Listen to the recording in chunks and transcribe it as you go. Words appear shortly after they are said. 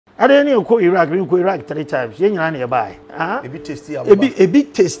I didn't go Iraq, we go Iraq 3 times. You know, buy. A bit tasty, a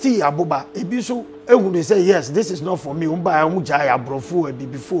bit tasty, Abuba. A bit so, they say, yes, this is not for me. Umba, Umujaya, Brofu,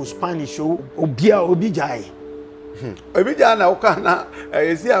 before Spanish show, Obia, Obijai. Obijana, Okana,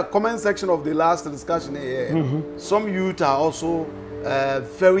 is there a comment section of the last discussion here? Some youth are also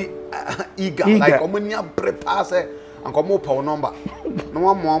very eager, like Omania prepare and come up our number. No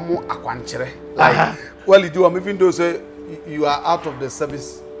one more aquanchere. Like, well, you do, even though say you are out of the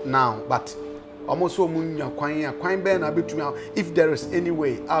service now, but almost so quite ben between if there is any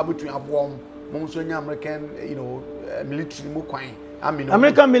way between a warm American, you know, military muquine. I mean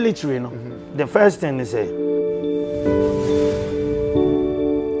American military, no. The first thing is say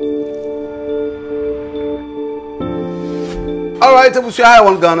all right, I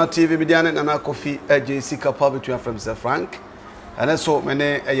on Ghana TV, Midian and coffee, JC Kappa between from Sir Frank, and that's so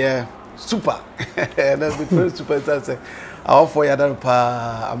many super, and that's the first super. Our for other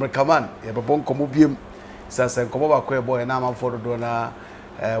American man, a bon comobium, says and come over queer boy, and I'm for the donor.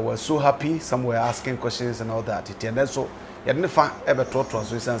 We're so happy. Some were asking questions and all that. And that's so you never ever taught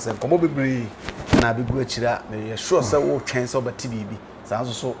us. We said, come over, and I'll be good. You're sure so chance of a TVB.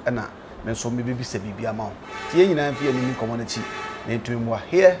 Sounds so, and I so maybe be said be amount. Here in a community, named to him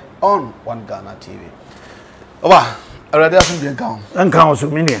here on One Ghana TV. Oh, I already have been gone. And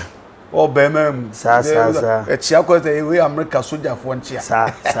council mania. Oh, Bemem, sir. A chiako the way America soldier for 1 year.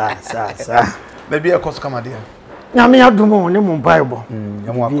 Sir. Maybe a cost come idea. Now, me have to more than Bible.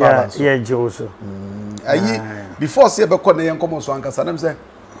 Yeah, Joseph. Before say about the young common swank, Sadam say,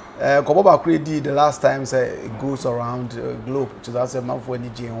 Koboba Credi the last time say it goes around globe, which is as a month for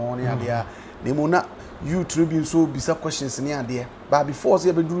DJ on idea. They will not you tribute so bizarre questions in the idea. But before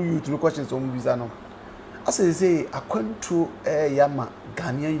say, do you to questions on Bizano. As I say, according to Yama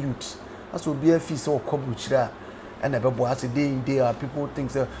Ghanaian youth, as will be a feast or Kobuchira, and never was a day in there. People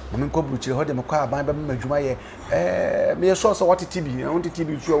think that Mamma Kobuchira, how they acquire by Majumaya, me a source of what it be. I want it to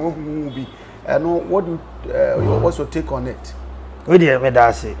be sure what movie. And what do what's your take on it? We dear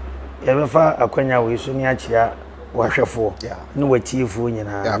Medasi, ever far a Quenya with Suniachia, Washafo, no way chief,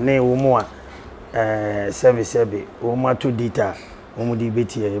 ne Umua, service, Uma to Dita,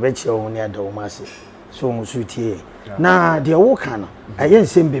 Umudibiti, Betcha, near Domasi. So musutie na de woka no aye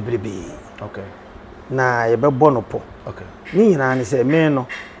nsem bebrebe okay na ye be bonopo okay ni nyina ne se me no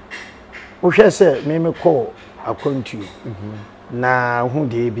wo hwe se me call akwantu na hu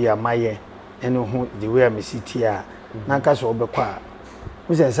de bi amaye ene hu the way me city a na ka so obekwa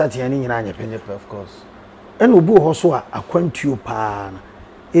wo se satia ni nyina anye penye of course ene obu ho so a akwantu pa na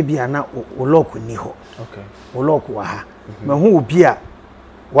e bia na wo lock ni ho okay wo lock wa ha ma hu obi a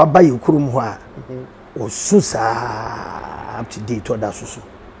waba yekurum ho a osusa up to date to that so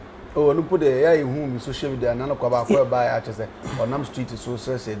oh no put the ya hu social media na kwa ba kwa ba ya chese onam street so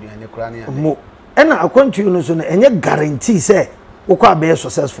say aduane kra ne mo ena akwantu no so no enye guarantee say wo kwa be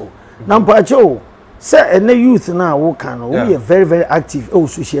successful na mpache o say ena youth na wo kan no we are very very active on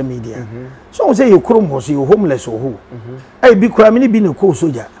social media so we say yekurum ho so you homeless o ho ai bi kra me ni bi ne ko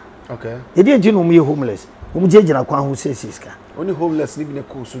soja okay e dey nti no mu ye homeless wo mu jejina kwa ho say siska only homeless ni bi ne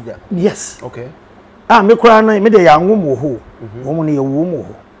ko soja yes okay me kura na me de ya nwom ho wo mu ne ye wo mu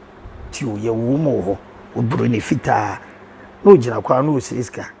ho ti o ye wo mu ho oburu ne fita no gina kwa no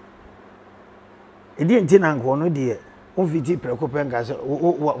siska e di enti na nko no de o fiti prekopen ga se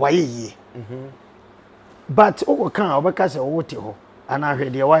wa ye yi but o kan obeka se wo te ho ana hwe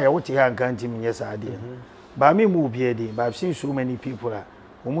de wa ye wo te ha kan ti menye sa de ba me mu bi e de but I've seen so many people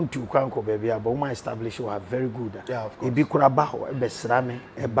woman to Kwanko baby, but my establish you are very good. Yeah, of course. If you could have besrame,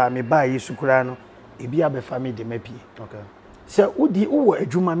 a ba me buy Sukurano, if you have a family de mepi. Okay. So, would the a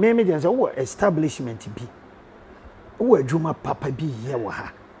Juma Memedians or establishment be? Oh, Juma Papa be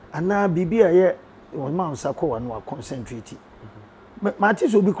here, and now Bibi a year was Mount Sako and were concentrated. But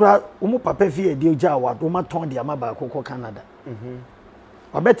Martis will be crowd, Papa fear, dear Jawa, Uma Tondi Amaba, Coco Canada.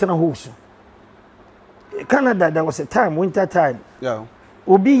 I better than who Canada, there was a time, winter time. Yeah.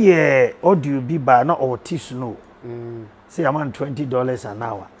 Obi ye audio be ba na or snow. Say amount $20 an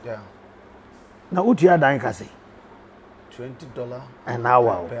hour. Yeah. Na utu ya dan ka say $20 an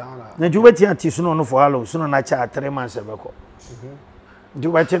hour. Na you wait here snow no for how long? Snow na cha 3 months ebeko.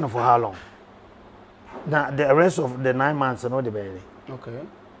 You wait here for how long? Now the rest of the 9 months no the baby. Okay.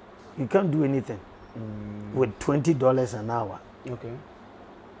 You can't do anything with $20 an hour. Okay.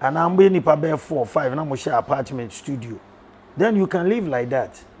 And I'm being pa be 4 or 5 na mo share apartment studio. Then you can live like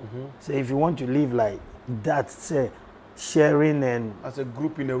that. So if you want to live like that, say sharing and as a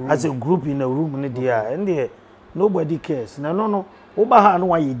group in a room. As a group in a room, and there nobody cares. No. Oba ha no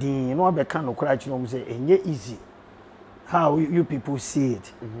why din, no be kan no cry say enye easy. how you people see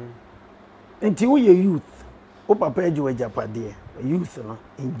it. Until we youth, o papa eje Japade, youth no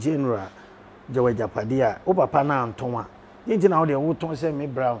in general, je Japade, o papa na antonwa. Yenti na wo de wo ton say me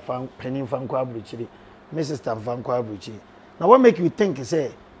bra fan penin fan kwa abruchiri, me sister fan kwa abruchiri. Now what make you think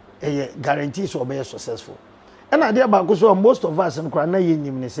say guarantees or be successful? And I about so most of us and na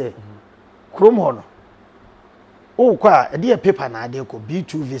yenim ne say krom ho no. Oh kwa e dey paper na dey ko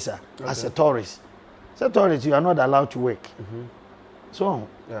B2 visa as a tourist. As a tourist you are not allowed to work. So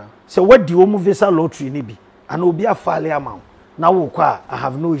yeah. So what do you visa lottery ni bi? And obi a file amount. Now wo kwa I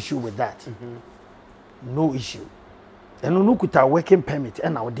have no issue with that. No issue. And no kuta working permit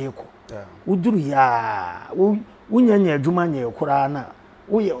and now dey ko. Yeah. Uduru ya unyanya adwuma nya ekura na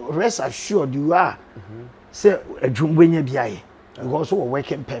we rest assured you are say adwuma nya biaye because we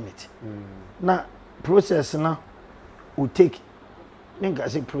working permit. Na process na will take ninka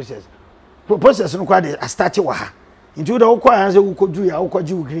say process no kwa dey start wa ha into the kwa yan say ukodu ya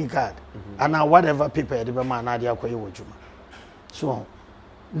ukoju green card and whatever paper dey be man na dey akoye wajuma. So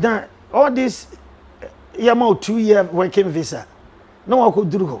then all this yama 2-year working visa no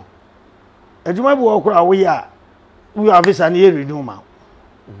akoduru ho adwuma bi wo kora wo ya we have visa na renew ma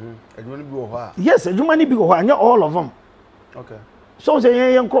adwuma ni bi wo ho. Yes, adwuma ni bi wo ho anya all of them. Okay. So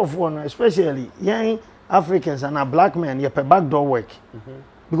say yen crofo no especially yen Africans and black men ye per backdoor work.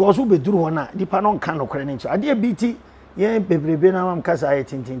 Because we be duru ho na dipa no kan no kra ni so ade biti yen bebrebe na am kasa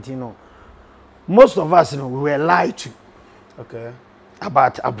tintintin no. Most of us no we were lied to. Okay.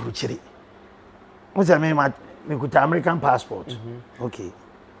 About abruchiri. What's I mean me kuta American passport. Okay.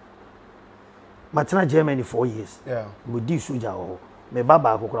 Matena Germany 4 years. Yeah. We di soja ho. Me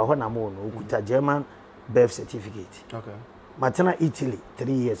baba akokora ho na mo no kuta German birth certificate. Okay. Matena Italy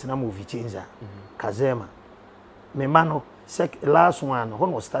 3 years na movie changer. Kazema. Me mano last one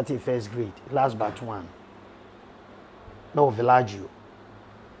when was starting first grade, last batch one. No Villaggio.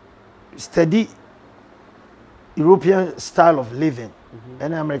 Study European style of living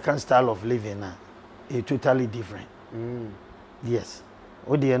and American style of living now is totally different. Yes.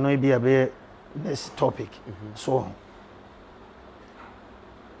 O dey no be a next topic. So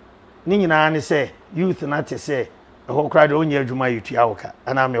ni nyina ne say youth na te say e ho kra de onye adwuma yitu awoka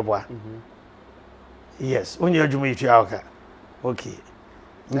ana meboa. Yes, onye adwuma yitu awoka. Okay.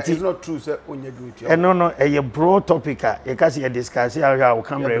 It's not true say onye adwuma yitu awoka. No, a broad topic e ka say discuss how we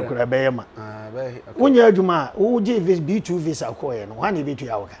camera kura be yema. Onye adwuma o je B2 visa ko ye no wa na be yitu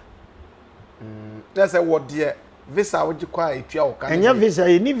awoka. That's a what there visa wo ji kwa yitu awoka. Enya visa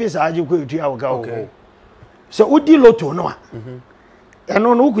ni visa aji ko yitu awoka o. So odi lotto no a.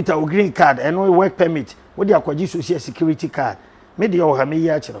 Eno no ukuta o green card, eno work permit, wo di akwaji social security card. Me de o ha me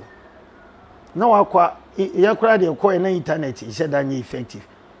ya kire. Na wakwa ya kura de ko na internet e said anya effective.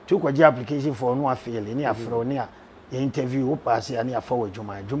 To kwaji application for no affail ni afro ni a interview o pass ya ni afa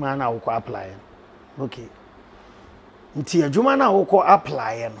adwuma na wo ko apply. Okay. Nti adwuma na wo ko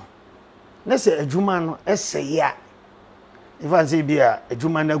apply no. Na se adwuma no ese ya. If say bia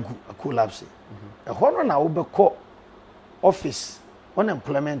adwuma na gu collapse. E hono na wo be ko office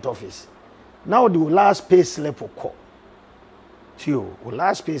unemployment office. Now the last pay slip ko. Tio, o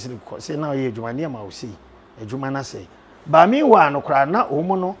last pay slip ko. Say now ye adwuma ne ma wo see. Adwuma na say. Ba mi wa no kra na o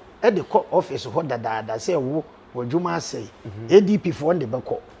mo no e de ko office ho dadaada say wo adwuma say. ADP for de be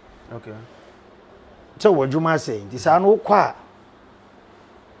ko. Okay. So adwuma say. Di sa no kwa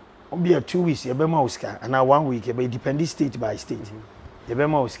obi a 2 weeks e be ma uska and 1 week e be depend state by state. E be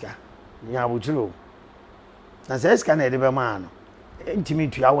ma uska. Nya buturo. Na say ska na e de be ma no.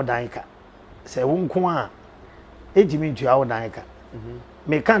 Intimi tu awo dan ka. Say wo nko a intimi tu awo dan ka.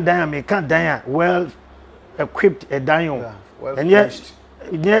 Me kan dan a well equipped a dan yo. Well and yet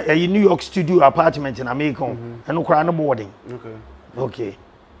a New York studio apartment in America and no kra no boarding. Okay. Okay.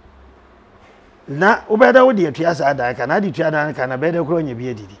 Na obeda wo de atua sa dan ka na de tua dan ka na beda kro nya bi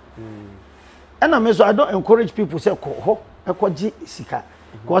edidi. And I so I don't encourage people say ho ekoji sika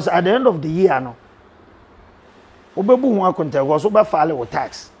because at the end of the year no obebu hu akonta because oba file with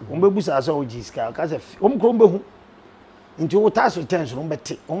tax obebu sa so oji sika ka say omkro mbehu nti wo tax returns no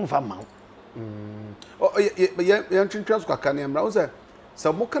beti omfa ma oh ye twintwas kwa kan emra wo say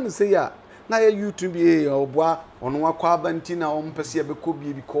so mo kan say ya na ye YouTube ye oboa ono akwa abanti na ompese ye beko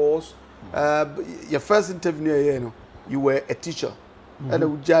bi because your first interview here no you were a teacher and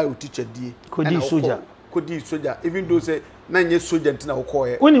a jai teacher di kodi soldier even though say na nye soldier ntina wo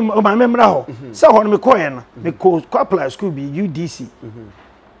koye woni o ma memra ho say ho no me koye no me ko apply school bi UDC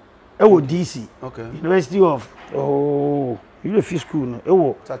ewo DC okay University of you the school no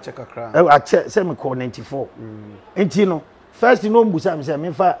ewo ta check akra a check say me ko 94 enti no first no mbusa me say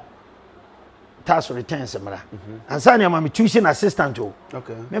me fa tax returns mra ansa na ma me tuition assistant o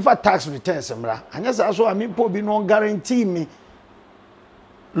okay me fa tax returns mra anya sa so a me po bi no guarantee me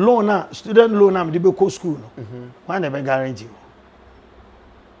loan student loan am de be ko school no why na be guarantee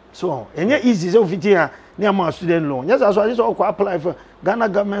so enye easy so fiti ha na am student loan yes so I just apply for Ghana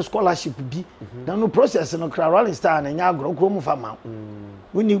government scholarship bi na no process no kra rolling star na nya agro ko mu fa ma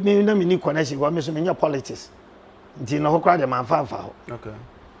we need me na me ni connection go me so me nya politics nti no kra de man fa ho okay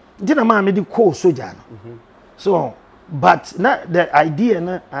nti na ma me di call soldier no so but na the idea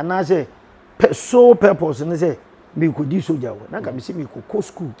na ana say so purpose na say me could do soldier na ka me say me could go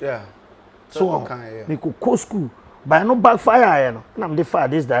school yeah so me could go school but no backfire no na me dey far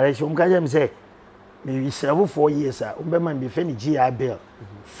this direction um ka me say me serve 4 years be man be fe ni GI bill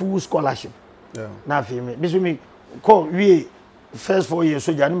full scholarship yeah na fe me so me call we first 4 years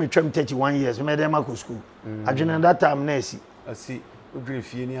soldier no me twem 31 years me dey ma go school adwene that time na asi odre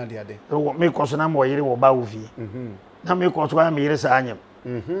fie ni ade ade wo me ko so na mo yire wo ba wo fie na me ko so na me yire sa anyem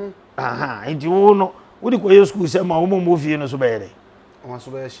aha enti wo no wo di ko ye school se ma wo mo fie no so be yire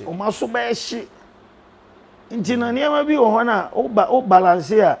o ma so be hye enti na ne ma bi wo ho na o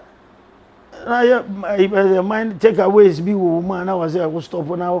balance ya na your mind take away be wo man na was go stop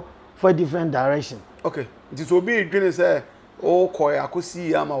now for different direction okay enti so be dwene say o koy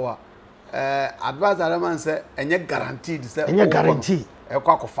akosi ama wa advise man say enye guaranteed say enye guarantee e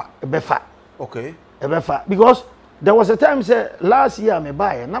kwa kofa e be fa okay e be fa because there was a time say last year me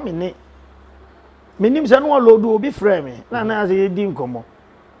buy na me nim say no load obi frame me na say di nkomo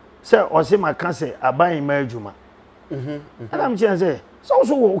say o say maka say aban ma adwuma and I'm say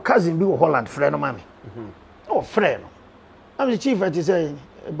so cousin be Holland friend no mami oh friend I'm the chief at say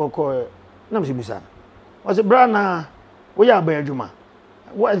boko na me busa o say brana wo ya aban adwuma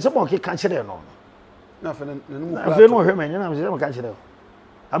wo say mo ke kan kire no na fe no hwe me na say mo kan kire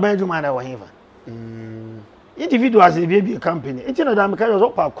aban adwuma na wo hefa individuals be company it no da me carry us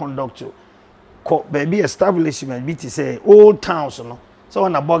up conduct ko baby establishment be to say old towns no so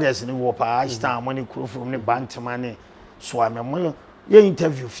na burgers ni wo pa ashtown money crew from ni bantama ni so amemo ye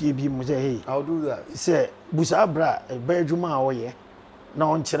interview fie bi mu say hey I'll do that say busa bra ba adwuma a wo ye na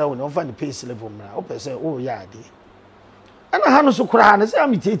on kire wo na on fa ni pay slip mra o pe say o ya ade ana ha no so kura na say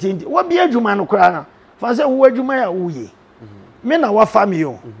am tete wo bi adwuma no kura na fa say wo adwuma ya wo ye me na wa family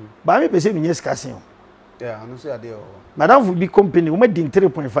o ba me pe say me nyes kase o yeah no say ade o madam will be company we made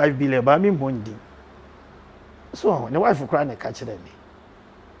 3.5 billion ba me bondi so the wife kura na ka kire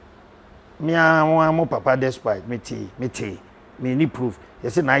me am papa despite me ni proof you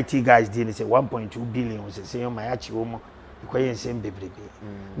say 90 guys dey say 1.2 billion we say my achi wo mo because you say bebrebe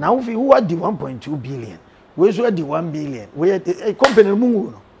now if who are the 1.2 billion we so the 1 billion we a company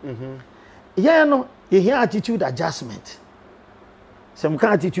mu no yeah no you hear attitude adjustment some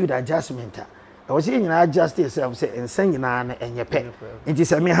kind attitude adjustment I was saying adjust yourself say ensan nyina na enye pe nti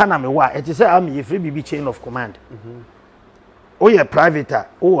say me ha na me wa it say am ye free BB chain of command o ye private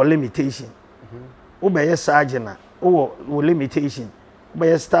o limitation o be ye sergeant o limitation o be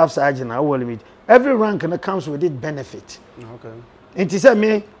ye staff sergeant o limit every rank na comes with it benefit okay nti say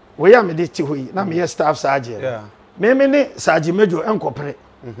me we am de ti hoyi na me ye staff sergeant yeah me ne sergeant major enkopre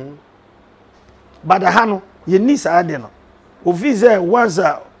but ha no ye ni sa de no officer once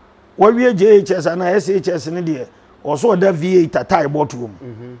what we JHS and SHS in the also the V8 tie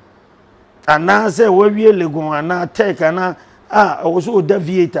bottom. And now say what we legon and now take and also the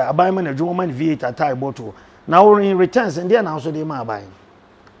V8 a buy man a German V8 tie bottle. Now we're in returns and then also they might buy.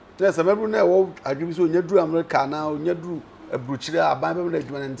 Yes, I remember now I give you new America now, you do a bruchira, a buy man a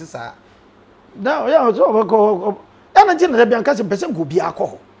German and Tissa. Now, yeah, so and I didn't have a person could be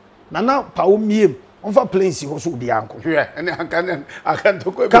alcohol. Now, Pau me. On va plane si hoso bi anko and I can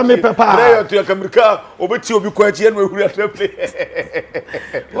talk come papa prayer to America obeti obi kwachi en we huri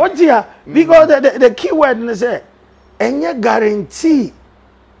play what dear because the key word is say enye guarantee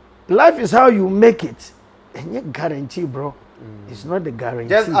life is how you make it enye guarantee bro it's not the guarantee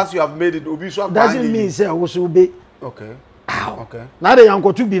just as you have made it obi so doesn't mean say hoso be okay okay na de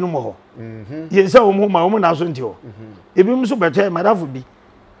yanko tu bi no mo ho ye say o mo ma o mo na so nti ho ebi mu so beto madam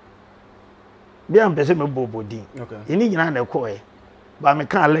bi am pese me bobodi okay eni nyina na ko ba me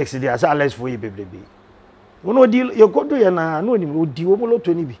kan Alex dey as Alex for you bebrebe wono di ye kodo ye na no ni odi wo mo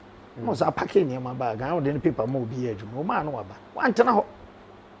to ni bi mo sa pack ni ma ba gan wo de paper mo bi ye adwuma o ma no waba wantena ho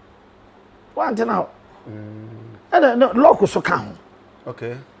ada no lock so kan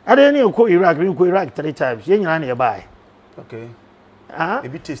okay ada ni ko Iraq 3 times ye nyina na ye bai okay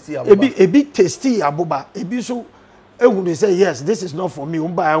ebi tasty abuba ebi so they say yes, this is not for me.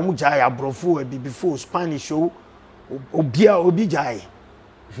 Umba umujaya brofu before Spanish show obia obijai.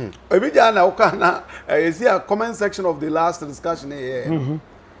 Ebijana okana you see a comment section of the last discussion here.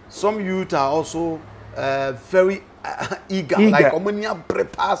 Some youth are also very eager like omonia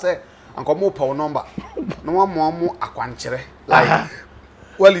prepare say and come up our number. No one more akwanchere like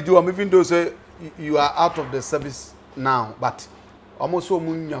well you do even though say you are out of the service now but almost so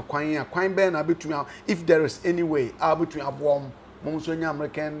munya kwan ben abetumi if there is any way abetumi abom momso nya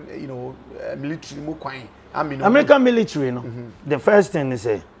American military mu kwan American military no the first thing is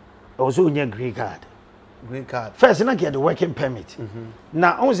say also nya green card first na get the working permit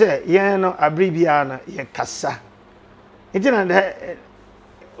na on say yen no abribia na ye kasa itina de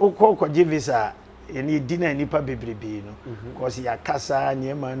ukoko visa eni dina nipa bebrebe no because ya kasa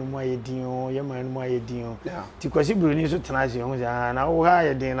ne manu mu ayedin ye manu mu ayedin ti kwasi broni so tenase ho say na wo ha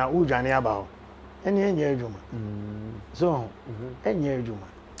ye din na udwane aba ho eni enye adwuma so enye adwuma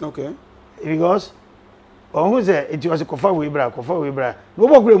okay because who say it was kofa we bra no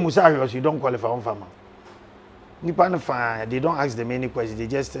bokure musa ahwe you don't qualify on farmer nipa na fa they don't ask them any questions they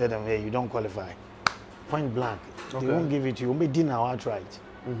just tell them hey you don't qualify point blank they won't give it to you me dinner outright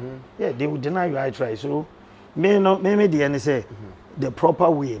yeah they will deny you outright so me the and say the proper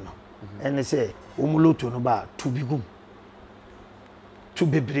way no and they say omuloto no ba to bigum to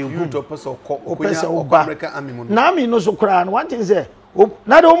bebre gum to person okonya American army mo na me no so kra no one thing say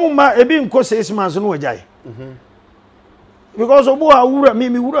na de omuma ebi nko 6 months no wajai because obo awura me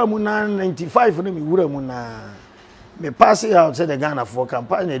wura mu na 95 no me wura mu na me pass out say the Ghana for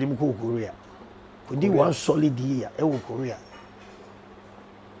campaign na dim ko Korea kodi one solid year e wo Korea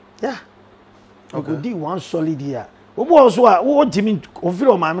yeah okay kodi one solid year obo so a wo timi ofiri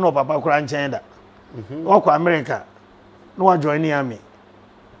o ma me no papa kura nchen da o kwa America no wa join the army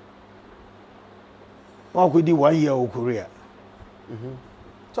o kodi 1 year o Korea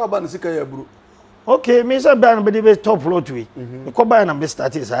so about sika ya buru okay me say ban be top floor to it ko buy na be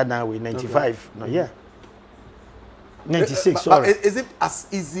start is hard now with 95 no yeah 96 sorry is it as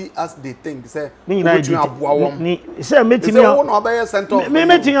easy as they think say me say metimi a no obey center me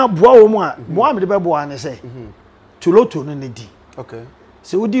metimi aboa wo mu a boa me de be boa ne say to loto no ne di okay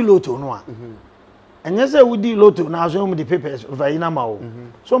say udi loto no a enye say udi loto na so mu the papers over ina ma wo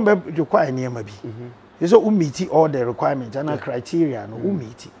so mbe require niam bi so we meet all the requirements and criteria no we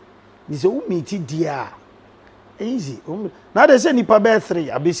meet this we meet dia easy now they say nipa be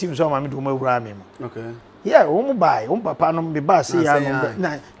 3 abesim so ma me do ma wura me okay yeah we buy papa no be ba say ya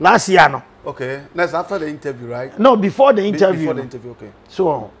no last year no okay that's after the interview right no before the interview before the interview okay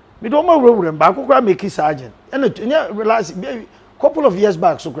so me do ma wura ba kokora make sergeant and last couple of years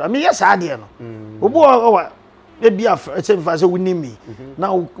back so me yes ade no obo ebi afa say say woni me na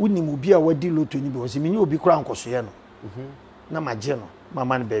woni mu bi a wadi loto ni be o say me obi kura nkosoye no na maje no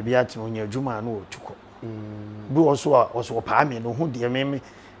mama ne baby ati onya adwuma no otuko bi oso pa me no hu de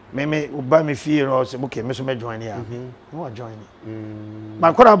me oba me fie no say okay me so me join ya no join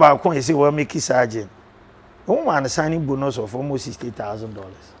ma kura ba ko say we make sergeant won wan signing bonus of almost $60,000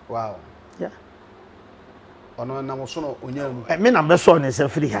 wow yeah ono na mo so no onya mu me na be so ne say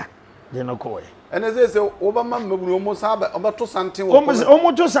free ha de no ko and as they say Obama mabunu almost have about to something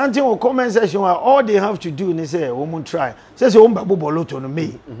or comment section all they have to do is say try say omba bobo loto no May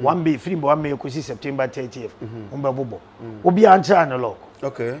 1 May free 1 May kosi September 30th omba bobo obi antra na lock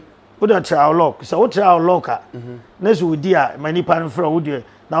okay wo da trial lock so wo trial lock na so di a mani pan fra wo di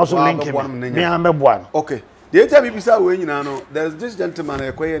na so link me am be boa okay the time people say we nyina no there's this gentleman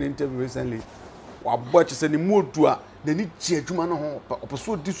I quite an interview recently wa boch say ni modu a na ni chi adwuma no ho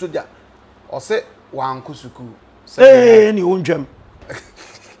oposo di soja o se wan kusuku ni onjam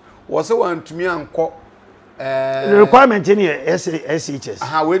o se wan tumi anko the requirement in here SHS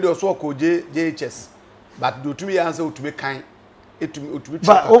aha we do so ko JHS but do tumi answer utumi kan etumi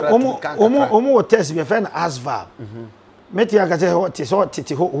check omo test be friend ASVAB meti aka say what is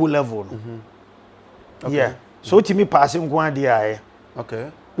who level no yeah so utimi pass nko ade aye okay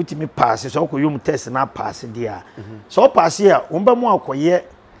utimi pass so ko yum test na pass dia so pass here umba mu akoye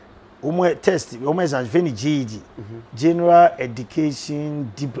test exam feni GED General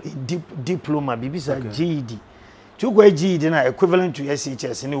Education Diploma bibisa GED to go GED na equivalent to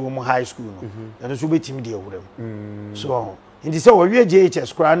SHS in the high school no and so betimi de awuram so in say we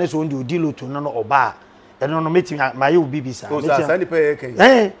JHS kra na so ndi odiloto no oba e no metimi my bibisa so send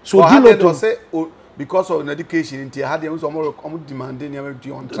pay so diloto say because of education in had them some demanding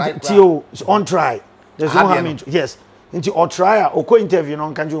on try there's no harm in yes into or try or co interview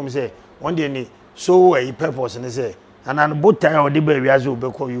no kan you say one day ni so a purpose and say and an both time or the baby as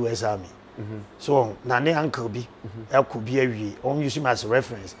we call US Army so na ne uncle bi e could be awie on use him as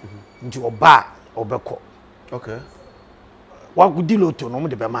reference into oba obeko okay wa ku di loto no mo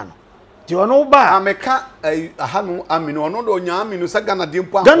de be ma no ti ono ba ameka aha no amino ono do nya amino sa Ghana de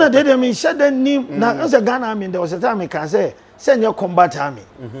mpo Ghana de me sheda nim na se Ghana amino de o se ta me kan se nye combat army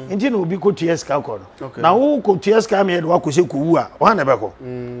nti na obi ko tueska ko no na wo ko tueska me de wa ko se ko wu a wa na be ko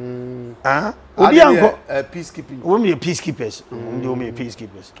obi anko peacekeeping wo me peacekeepers wo me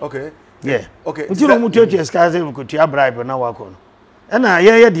peacekeepers okay yeah okay nti no mu tueska se ko tua bribe na wa ko no na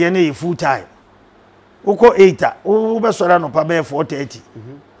ye de na full time uko 8 wo be sora no pa be 4:30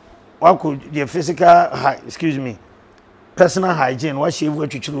 wako the physical excuse me personal hygiene wa shave wa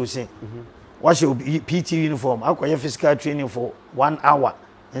twitwiro se wa shave PT uniform akoye physical training for 1 hour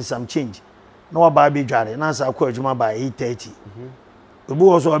and some change no wa ba be dware na sa akọ adwuma by 8:30 obi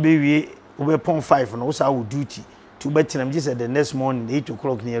wo so be wie wo be pon 5 no sa wo duty to be tenam just the next morning 8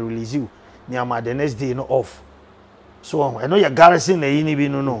 o'clock near release you near ma the next day no off so I know your garrison na yi ni bi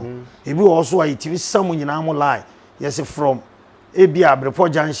no ebi wo so ayi tv samu nyina mo lie yes from ebi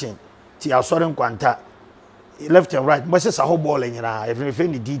Abreport junction ti asore nkwanta left and right but say sa ho ball nyina every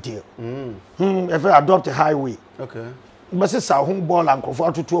any detail if I adopt a highway okay but say sa ho ball ankofo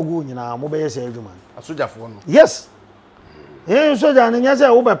atoto ogu nyina mo be yes adwuma asojafo no yes soja na nya say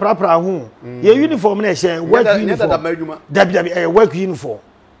wo be prapra ho ye uniform na she work uniform dabi work uniform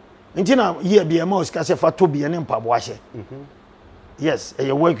nti na ye bia ma osika se fa to bia ne mpabo ahye yes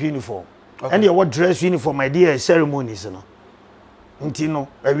ye work uniform and ye what dress uniform my dear ceremonies no nti no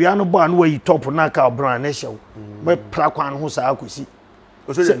awia no bo anu wa yi top na ka brand na hyew be prakwan ho sa akosi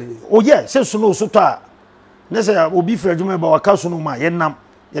o yeah se suno so to a na se obi fra dwuma ba waka suno ma ye nam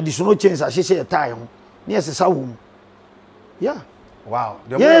ye di suno chains ahyehye ye tai ho na ye sesa wo mu yeah wow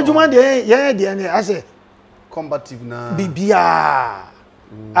ye dwuma de ye ne ase combative na bibia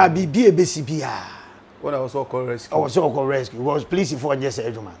a bibia ebesi bia when I was so called rescue it was police for just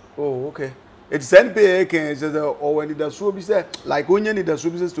edwuma oh okay it's NPA can say or when the so be say like onye ni the so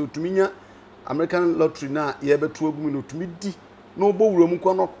be say to minya American lottery na ye beto agum no to mi di no bo wuro mu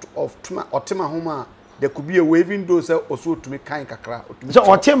ko no of tuma otema homa there could be a waving door say also to me kind kakra so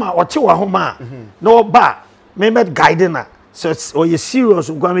otema otewa homa no ba me met guiding na so o ye serious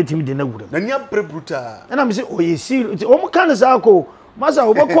go metim de na wuro na nya brutal and am say o ye serious o mo kan sa ko masa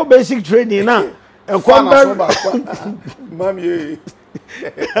o ko basic training na e ko mami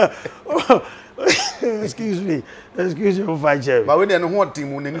excuse me for Jerry but when they no want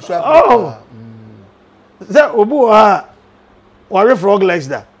team na ni so oh that obu ha worry frog legs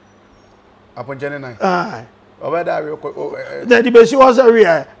da upon January 9 ah obeda we the besi was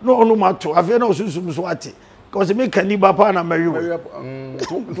area no mato afi na osusum so ate cause me can ba pa na mari we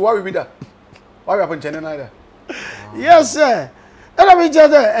to why we be that why we upon January 9 yes sir and we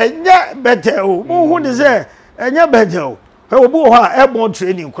just enya better o mo hu ni say enya better o obu ha airborne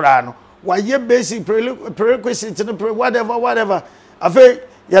training kura no why basic prerequisites whatever afi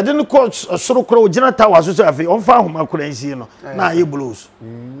ya didn't coach soro kura ogina tower so afi on fa homa kura nsi no na ye blues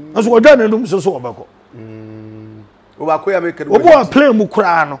so odwa na ndum so obeko obako ya make obu a play mu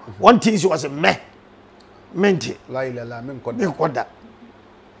kura no one thing was menti la ila me nkoda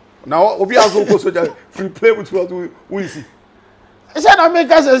na obi aso ko soja free play with what we see I said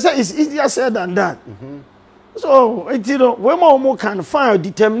America say it's easier said than done. So you know when more can find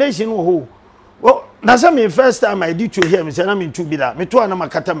determination who well that's me first time I did to hear me say na me to be that me to na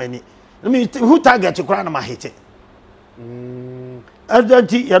makata mani me who target to cry na ma hit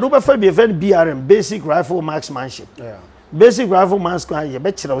adati ya do be fa be BRM basic rifle marksmanship basic rifle marksmanship ye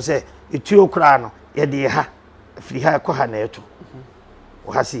be kire say etuo kra no ye de ha free ha ko ha na eto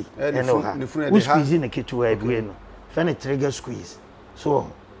o ha si eno ha we squeeze na ketu adwe no fa na trigger squeeze so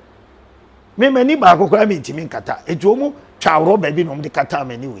me mani ba akokora me ntimi nkata etuo mu twawro ba bi no de kata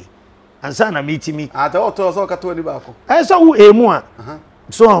me anyway ansa na me timi ata oto so kata ni ba ako so wo emu a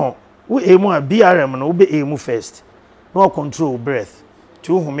so wo emu a BRM no wo be emu first no control breath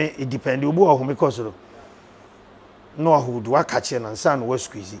to hume it depend obu ohume kosoro no hold wa kache na ansa no wa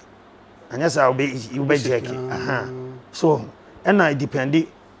squeeze anya sa wo be check so and I depend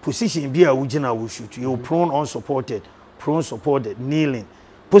position bi a wo gina wo shoot you prone unsupported prone supported kneeling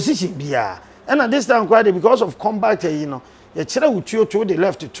position bia and at this time quite because of combat you know you chere wutuo to the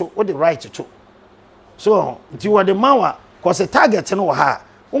left to or the right to so you were the mawa cause a target no ha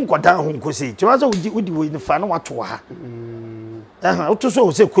unkodan ho nkosi ti waza udi we fa no wato ha oto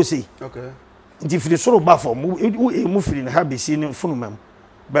so se kosi okay nti firi soro ba for mu firi na ha be si ne funumam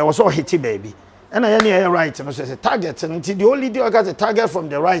but was all hit baby and I any right no say target nti the only day I got a target from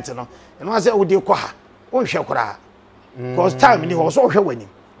the right no and I say udi ko ha o hwe kora cause time ni ho so hwe wani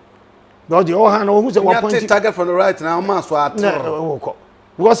but the all hand who say what point target from the right now man so at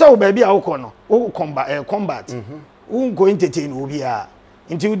because say baby a wo no wo combat unko entertain obia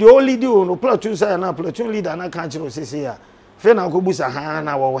until the only do no platoon say na platoon leader na kan chiro say ya fe na ko busa ha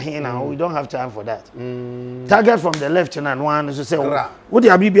na wo he na we don't have time for that target from the left na one so say wo dey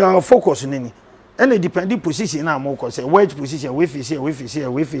abibia focus ni any depending position na mo ko say wedge position we face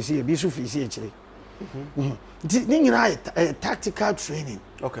here bi so face here chire ni nyina tactical training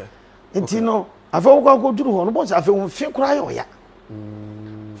okay nti no afa wo ko duru ho no bo say afa wo fe kura yo ya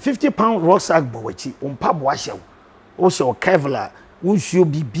 50-pound rucksack bowachi umpa bo ahyew wo se o Kevlar wo nsuo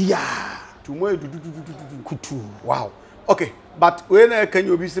bibia tumo kutu wow okay but when can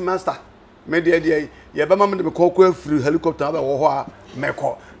you be master me dey ye be mam de me call free helicopter be wo ho a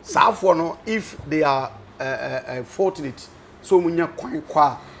meko saafo no if they are fortunate so munya kwan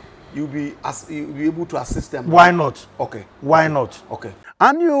kwa you'll be able to assist them. Why not? Okay. Why not? Okay.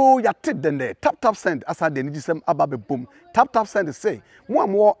 And you tip then there. Tap send as I did some ababe boom. Tap send say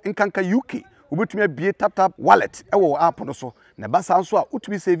more in Kanka UK. Ubutumi be tap wallet. Ewo app no so. Na basa so a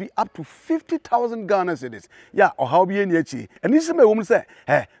utumi save up to 50,000 Ghana cedis. Yeah, or how be any echi. And this me woman say,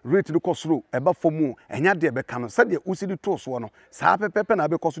 hey, rate no cost through eba for mu. Enya de be kano. Said usi di to so no. Sa pepe na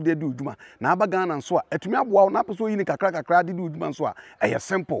be cost de do duma. Na aba Ghana so a etumi aboa na peso yi ni kakra di do duma so a. Eye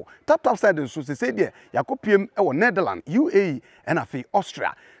simple. Tap send so say there. Yakopiem ewo Netherlands, UAE, and afi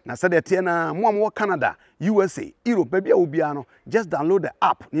Austria. Na said the na mo Canada, USA, Europe, baby obia no. Just download the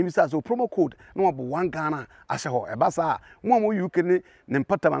app. Nimisa so promo code no abo 1 Ghana asho ebasa mo UK ne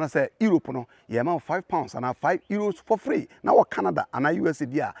mpata mana say Europe no ye ma £5 and €5 for free. Now Canada and USA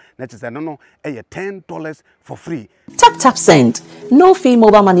dia na chese no $10 for free. Tap send. No fee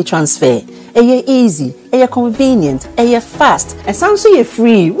mobile money transfer. Easy, convenient, fast. And sounds so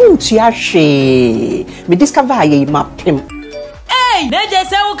free. Woo tia she. Me discover ye map him. Hey, they just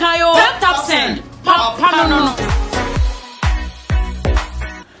say okay, tap send. Papa no.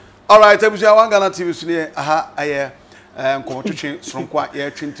 All right, ebusia wan Ghana TV sune aha aye nkomotwetwe sronkwa ye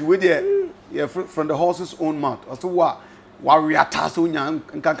 20 we there from the horse's own mouth. Also wa reata so nya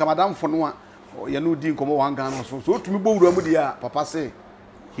nkanka madam fo no a ye no di nkomo wan Ghana so tumi bowura mu dia papa say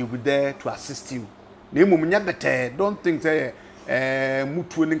he will be there to assist you. Na emum nya bete don't think say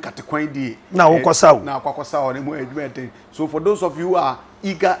mutuo ni nkatekwan die na wokosaw na kwakosaw na mu adwuma. So for those of you who are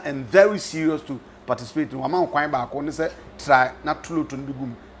eager and very serious to participate, wa man kwan ba ko ne say try na tuluto no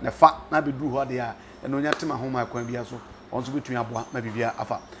bigum na fa na be duru ho de a eno nya tema ho ma kwan bia so onso betun aboa ma bibia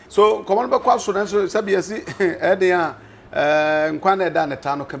afa. So komo no be kwa so na so sabi si e de a nkwan na da na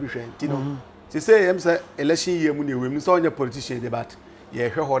ta no ka bi hwe ti no ti say em say election year mu na ewem so onye politician debate ye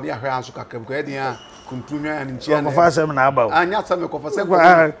hwe ho de ahwe anso kakra ko e de a kuntunwa an nchia na ko fa sem na aba anya sam ko fa sem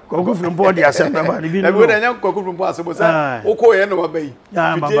ko ku from board ya sem na ba ni bi no e we anya ko ku from board so say o ko ye no ba yi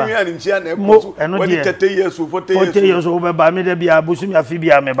fitinwa an nchia na e ko wani 30 years so 40 years so be ba me da bia busumi afi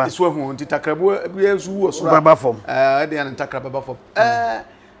bia me ba so hu nti takrabo bia su wo so ba fom de an takrabo ba fom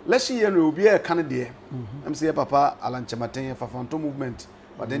let's see you obi e kan de am say papa alanchematen fafanto movement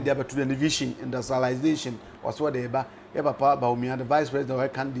but then they to the vision industrialization was what they ba ye papa ba omi the vice president or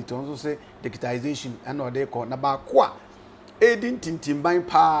candidate also say digitization and or they call na ba kwa edin tintimban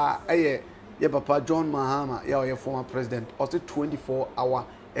pa ye papa John Mahama ye former president also 24-hour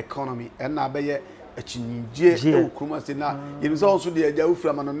economy and na be ye achinje o kuma say na you also the aja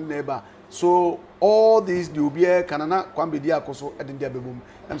uframa no neighbor. So all these the obi e kanana kwambedi akoso edin dia bebum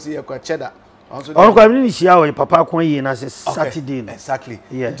am say ye kwa cheddar also on kwa ni shia o papa kon yi na Saturday no exactly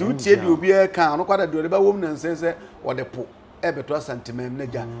yeah do tie the obi e kan no kwada do ba wom na nsense o de po e beto santimem na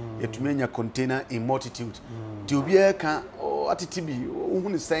ja yetumenya container in multitude the obi e kan atitibi hu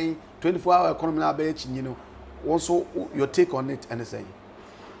ni sen 24-hour economy na ba chinyi no also your take on it and say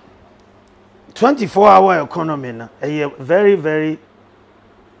 24-hour economy na a very very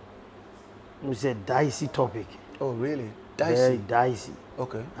we say dicey topic. Oh really? Dicey. Very dicey.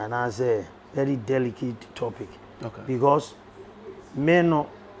 Okay. And I say very delicate topic. Okay. Because men,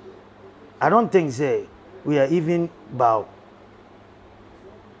 I don't think say we are even about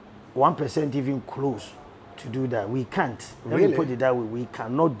 1% even close to do that. We can't. Really? Let me put it that way. We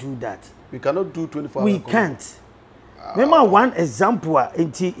cannot do that. We cannot do 24 hours. We can't. Remember one example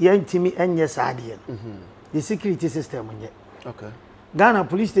the security system. Okay. Ghana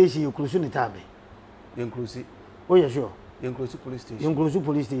police station you close to tabe. Inclusive. Oh yeah, sure. Inclusive police station. Inclusive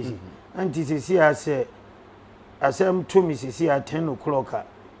police station. And this is as I'm to me see at 10 o'clock.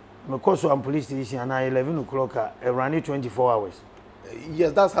 Because I'm police station and 11 o'clock around 24 hours.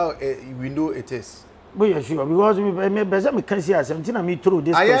 Yes, that's how we know it is. But yeah, sure. Because me can see as something me through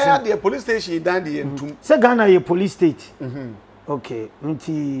this. I had the police station down the Say Ghana a police state. Okay.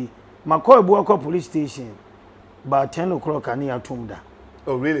 Nti Makoy Buako police station. By 10 o'clock near Tumda.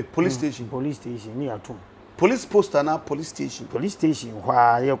 Oh really? Police station. Police station near Tum. police post and police station. Police station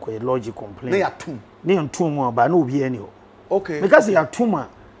where you could lodge a complaint. They are two. They are two more, but no be any. Okay. Because they are two more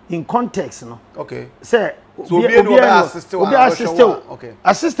in context, no. Okay. Say, so be assistant. Okay.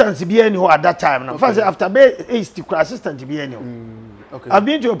 Assistance be any at that time. No. First after be assistant be any. Okay. I've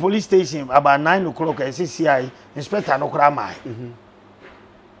been to a police station about 9 o'clock. I see CI inspector no krama.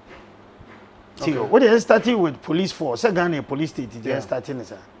 Okay. What they started with police force. Second a police station. They starting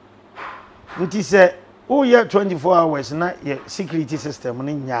is. It is oh yeah 24 hours na security system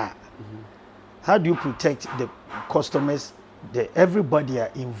nya. How do you protect the customers? Everybody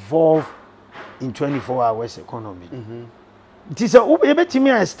are involved in 24 hours economy. It is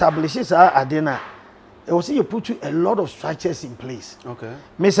a establishes adena. It was you put a lot of structures in place. Okay.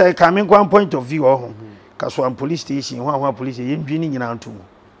 Me say coming one point of view because one police station, one police station,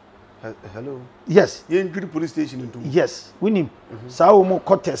 hello. Yes. You in police station into. Yes. We need so mo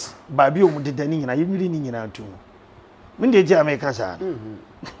cortes baby o de dani na you really ni na to. When dey America sa.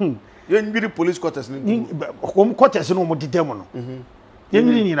 You in police quarters ni. Home quarters no mo de dem no. You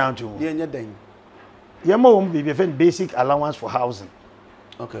really ni na to. You nya dan. You mo be basic allowance for housing.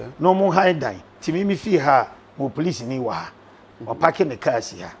 Okay. No more high die. Timimi fi ha mo police ni wa. Or parking the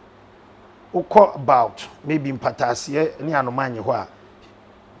cars here. O call about maybe Mpatase ni anomanye ho a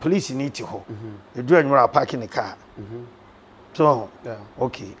police need to ho. You do anywhere parking the car. So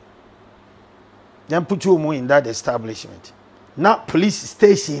okay. Then put you more in that establishment. Now police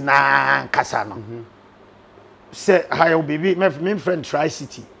station na kasano. Say hi baby my friend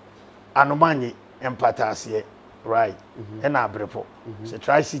Tri-City anomanye Mpatase right. And abrepo. Say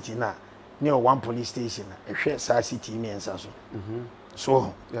Tri-City na near one police station a share city me and so.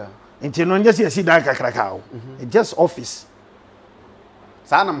 So until no just see that kakrakao. Just office.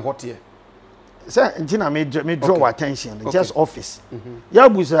 Sanam hot here. Sir, until I may draw attention. Just office.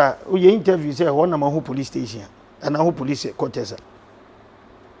 Yabusa, we interview say one of police station and our police quarters.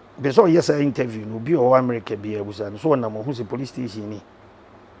 Beso yes I interview no be or America be abusa so one of who's a police station ni.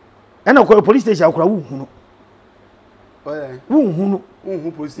 And I call police station akura wu hunu.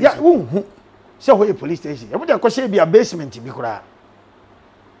 Who police station? Yeah, who? So where police station? You would question be a basement be kura.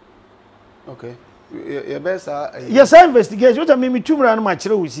 Okay. Your best yes, I investigate. What I mean, me 2 million much.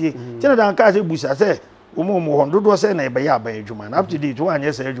 We see. Tell them, "Cause busa say, umo 100 say na be ya by Juman. Up to date, 1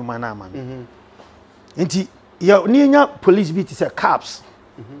 year say Juman na man. Inti, ya niya police beat is a cops,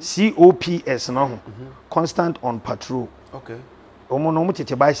 COPS no, constant on patrol. Okay. Umo no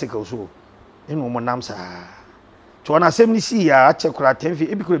much bicycle so. Inu umo namsa. To an assembly see ya check kura 10 feet.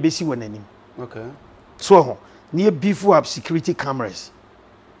 Ebi kura besi wanenim. Okay. So near beef up security cameras.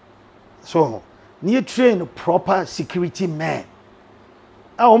 So. Near train proper security men.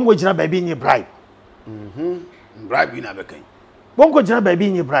 I am going to baby in your bribe. Bribe you never can. Won't go to baby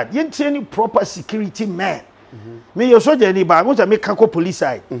in your bribe. You train proper security men. Me your soldier any bag. I want to make Kako police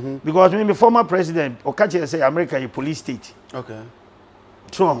side because me former president or catch say America a police state. Okay.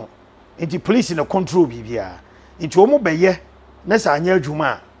 So into police in a control BBR. Into omo beye. Next anya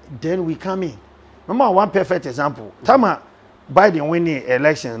juma. Then we come in. Remember one perfect example. Tama. Biden winning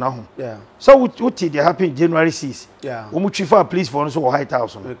election now. Yeah. So what did happen January 6th? Yeah. We chief police for also White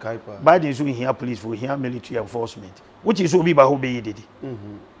House. Biden is doing here police for here military enforcement. Which is be by who be did.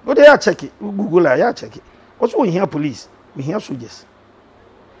 But they are check it. Google ya check it. Also we here police. We here soldiers.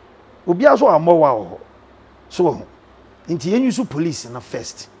 We be also more wow. So into use police in the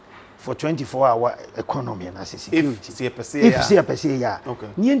first for 24-hour economy and security. If see per se yeah. Okay.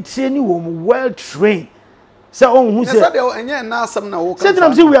 Ni training well trained. So on who said we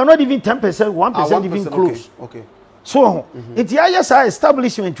are not even 10%, 1% even close. Okay. So it's ISI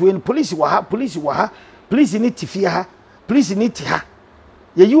establishment when police police need to fear, police need to ha.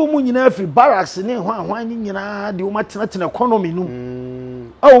 You mun na free barracks ne hwan nyina de o matena economy no.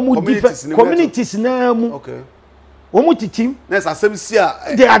 Communities na mu. Okay. O mu titim. Na asem si a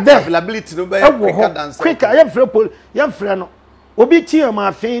availability no be quicker than quicker. Yam free no. Obi tie ma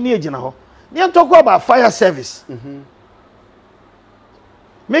afen ne agina ho. You talk about fire service.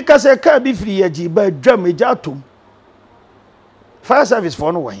 Make us a car be free by drum a jatum. Fire service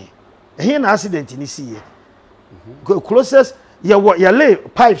for no way. Here an accident in this year. Go closest, ya lay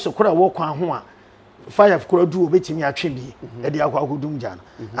pipes or could walk on one. Fire could do betting me a chimney at the Aqua Dumjan.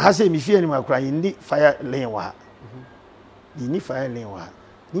 I have said, me fear my crying, need fire lane wa. You need fire lane wa.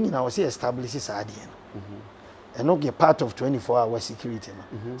 You know, say establishes Adian. And not get part of 24-hour security.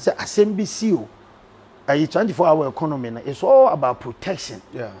 So SMBCO, a 24-hour economy, it's all about protection.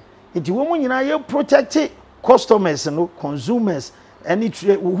 Yeah. If the woman you protect customers and consumers, any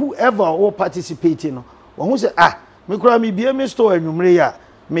whoever all participating, who say me cry me be a store and numrea,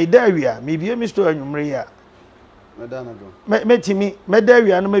 me there we are, me be a store and numrea. metimi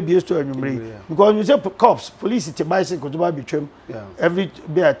medawia no ma bie store anwumre because you say cops police te bicycle to ba betwem every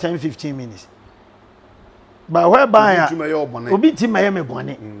be at 10-15 minutes but whereby obi ti maye me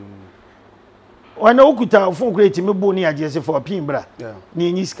bone wana okuta phone crate me bo ni agese for pin bra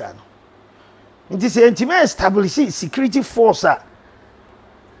ni enyi ska no nti say ntime establish security force a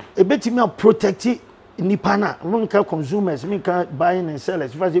ebetimi protect nipa na nka consumers nka buying and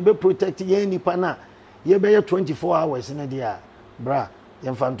sellers for be protect ye nipa na ye be 24 hours in a day bra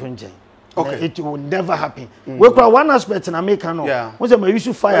ye fanto nchen. Okay, it will never happen. We call one aspect in America no. Once we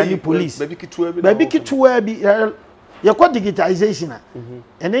use fire the police. Baby kitu be you call digitization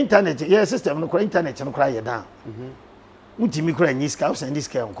and internet yeah system no call internet no cry down. Untimi cry ni scout send this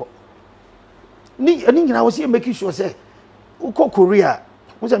care unko. Ni na was make sure say uko Korea.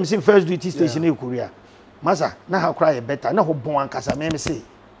 Once I'm saying first duty station in Korea. Masa na ha cry better na ho bon ankasa me say.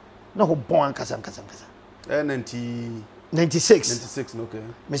 Na ho bon ankasa. 96 okay.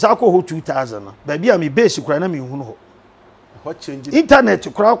 Me sa ko ho 2000 no. Ba bia me base kura na me hu no ho. What change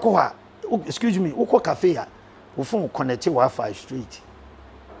internet kura ko ha. Excuse me, uko cafe ya. Wo phone connect Wi-Fi straight.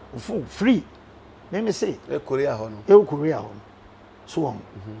 Wo phone free. Me say Korea ho no. Korea ho. So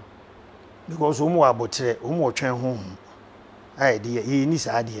because omo abotre, omo otwen ho. Ai de ye ni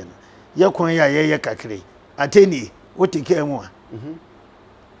sa de no. Ye kon ya ye kakre. Ateni, wo take am a.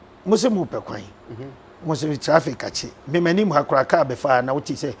 Mo se mo pe kwan. Mo se traffic achi me mani mu hakura ka be fa na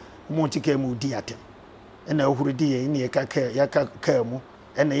wuti se mo ntike mu di atem na ohuru di ye ne ka mu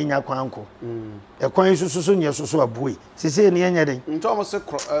na nya kwan ko e kwan susu nye susu abui sese ne nya den nto mo se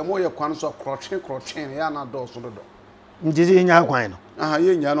mo ye kwan so crotchen ya na do so do njije nya kwan no aha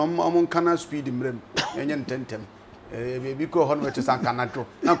ye nya no mo kana speed mrem nya ntentem bi ko ho no weche san kana to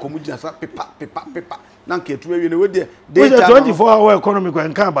na ko mu gina sa pepa na nke tu awie ne we de data 24-hour economy ko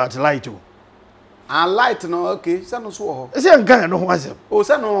nka about light o. And light no okay say no so ho say nkan no ho asem o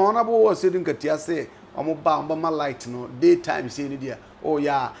say no honorable was saying katia say omo ba ma light no daytime say ni dia oh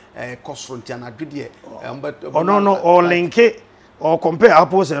ya cost na adwede oh no or link or compare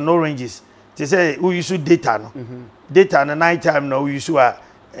apples and oranges they say we use data no data na night time no we use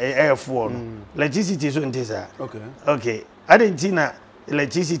air4 no electricity so ntesa okay adentina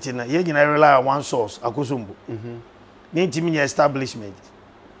electricity na ye gina rely on one source akosombo ni ntimi establishment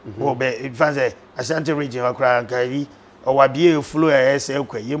oh be fancy Ashanti region akra nkai o wabie flow ese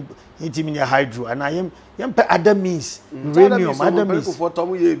kwa yintimi nya hydro and yem pe other means uranium other means for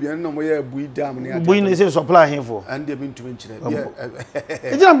tomu ye bia no mo ye bui dam ne ata bui ne say supply here for and dey been to mention it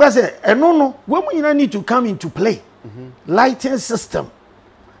yeah I'm gonna say no we mu need to come into play lighting system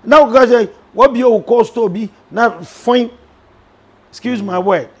now guys what be o cost to be na fine excuse my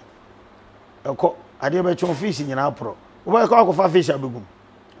word eko ade be chon fish nyina pro we ba ko fa fish abegum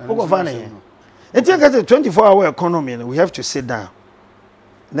we fa na here. It's like a 24-hour economy, and we have to sit down.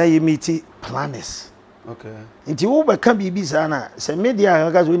 Now you meet planners. Okay. Until we can be busy, say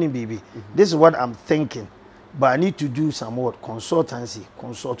media guys winning baby. This is what I'm thinking, but I need to do some more consultancy,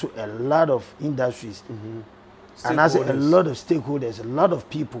 consult to a lot of industries, and as a lot of stakeholders, a lot of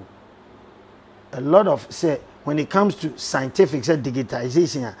people, a lot of say when it comes to scientific say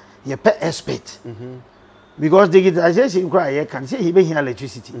digitization, you pay expert. Because digitization cry can say he be here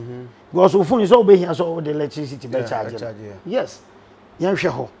electricity. Because we phone is all be here so the electricity be charge. Yes. Yan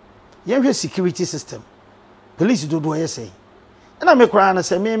security system. Police do what you say. And I make cry and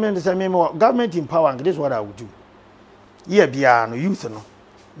say me government in power, and this is what I would do. Yeah, bia no youth no.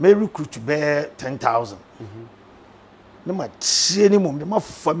 May recruit to bear 10,000. No ma training no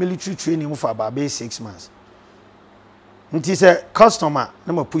for military training for about 6 months. It is a customer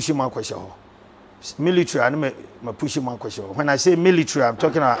no ma push him on question. Military, I'm pushing one question. When I say military, I'm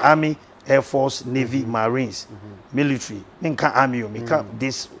talking about Army, Air Force, Navy, Marines. Military. I can't army, I can't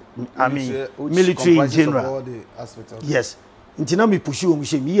this army, military in general. Yes. Until me push you,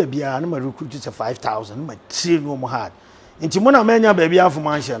 me be I'm recruit to 5,000. I'm train no more hard. Until when I many baby have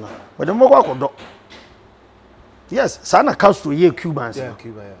mansion, but the more yes, Sana cost to year Cubans. Yeah,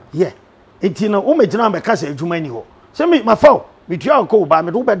 Cuba. Yeah. Until no, me jina be kase ejuma ni ho. Say me my fault. Me try go ba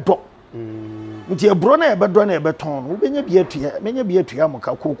me do be do. Nti ebro na ebedro na ebeton wo benya bia tua menya bia tua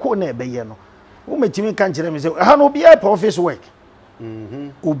moka koko na ebeye no wo metimi kan kire me say ha no bia for office work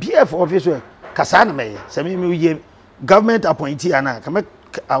obi for office work kasa na meye say me ye government appointee ana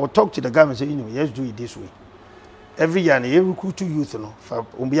I will talk to the government say you know let's do it this way every year na you recruit to youth no for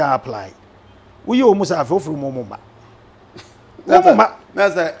ombia apply wo ye omusa afa ofuru momoma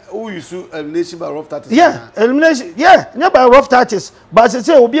that's who you sue elimination by rough 30s. Yeah, elimination. Yeah, not by rough 30s. But I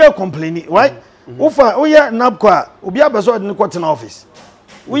say, we are complaining, right? Ufa, we are nabqua, we are beso in the quarter office.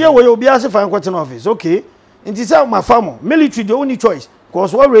 We are we be as if I'm quarter office. Okay, And this is my family. Military, the only choice.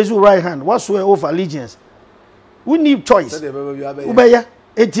 Because what raise your right hand, what swear off allegiance. We need choice. Ubeya,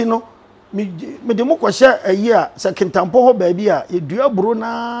 etino. Me demo kwasha a year, second tampo baby, you do a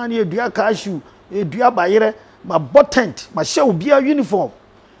bruna, you do a cashew, you do a bayre, my bot tent, my show be a uniform.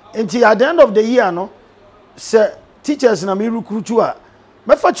 Until at the end of the year, no, sir, teachers na me recruit you are.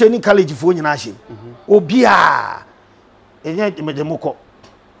 My for training college for you, Nashi. Obia, and yet me demo ko.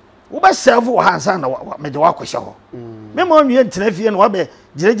 Uba serve hands and me the walk show. Me mom, you ain't nephew and wabe,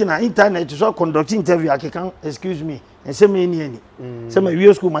 Jirajina internet to so conduct interview. I can excuse me. And say me any. Say my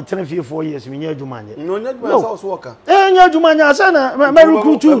real school, my 4 years, we near Jumania. No, not my house worker. Eh, near Jumania, sana, my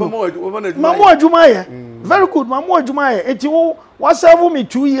recruit too. Mamma Jumaya. Very good, Mamma Jumaya. Et you was serve me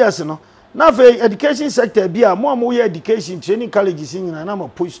 2 years, no. Now for education sector, be a more education, training colleges in and I'm a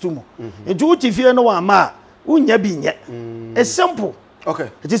push to more. And do it if you know one ma, unya being yet. It's simple. Okay.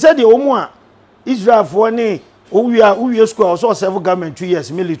 It is said the Omoa Israel for any, we are school, also several government 2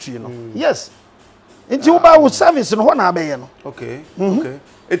 years military, no. Yes. Until about service and one abayano. Okay. Okay.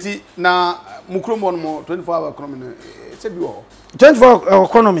 Eti na mukromo mo 24-hour economy. It's a bio. 24-hour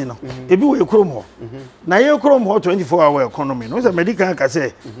economy no. Ebi we kromo. Na ye kromo 24-hour economy. No say medical ka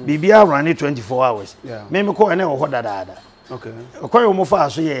say bibia run 24 hours. Me me ko ene wo dada. Okay. Ko yo mo fa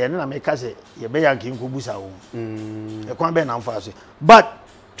so ye na me ka say ye be yank nkobusa wo. E kwa be na mfa so. But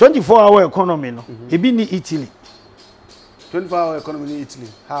 24-hour economy no. Ebi ni Italy. 24-hour economy in Italy.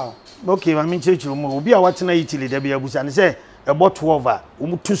 How? Okay, I mean, church room. Will be a watching Italy. There be a bus and say about 12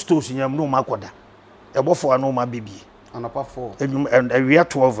 2 stores in your no makoda. About 4 no my baby. And apart 4. And we are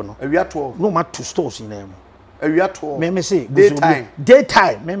 12 no. We are 12. No more 2 stores in them. We are 12. Me say daytime.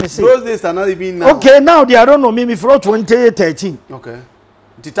 Daytime. Me say. Those days are not even now. Okay, now they don't know me for 2013. Okay.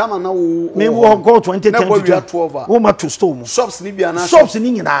 The time now me will go 2010. We are 12. We are 2 stores. Shops ni bi ana. Shops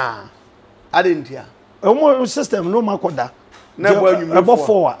ni na. I didn't hear. Omo system no makoda. About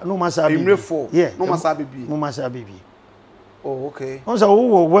 4, no masabi. 4. Yeah, no masabi. No masabi. Oh, okay. Also,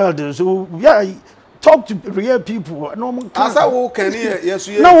 who well, so yeah, talk to real people. No, as I walk in here, yes,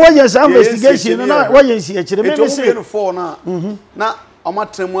 no, what is investigation? No, what is here? Let me say 4 now. Now, I'm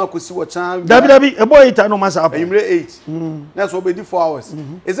not telling you what see child. Dabi, a boy, no masabi. I'm 8. That's what we do 4 hours.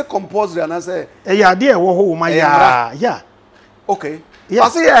 Is it compulsory? And I say, yeah, dear, oh, my, yeah. Okay. I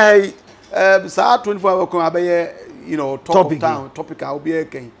say, 24-hour come you know, topic I'll be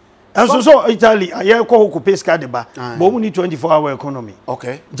again. And so Italy, I hear call Pesca deba, but we need 24-hour economy.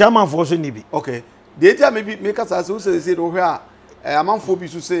 Okay. German force nibi. Okay. The idea maybe make us as who say over here, a man for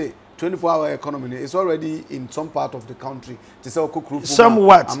to say 24-hour economy is already in some part of the country. To say cook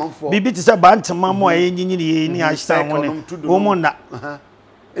somewhat. Bibi to say bant mamo any woman.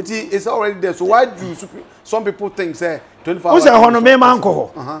 It's already there. So why do some people think say 24 hours? Who's a honor me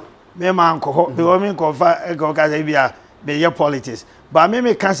manco? Me manco, the woman confer go Gazabia, be your politics. But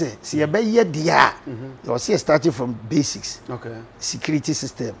me can say, see a be ye dia. You see starting from basics. Okay. Security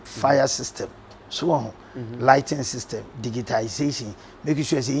system, fire system, so on, lighting system, digitization, making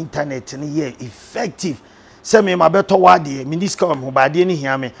sure the internet and effective. Say me my better word, minister who by the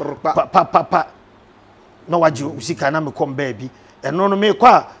hear me. Pa. No what you see can me come baby. And no me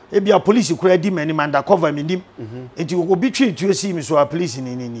kwa e be a police could ready many man that cover me dim. It will be treated to see me so a police in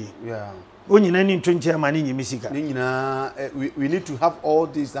any. Yeah. When you need 20 man in Missika. We need to have all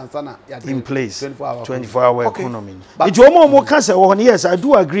this in place. 24-hour economy. But you more cancer one yes, I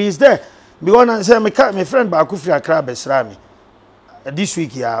do agree is there. Because I say my friend Bakufri Accra Besrami. This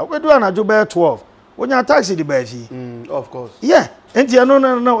week yeah, we do an job 12. When you taxi the baby. Of course. Yeah. And you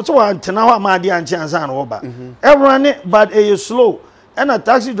no. So I now my dear and chance and over. Everyone but a slow. And a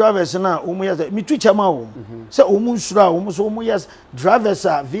taxi drivers now, me twitch a mouth. So almost yes, drivers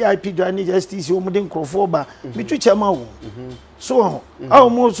are VIP driving STC, Omudin Crofoba, me twitch a mouth. So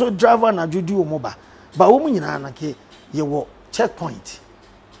almost so driver and a judo moba. But woman in Anake, you walk checkpoint.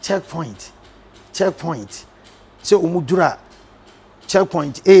 So Umudura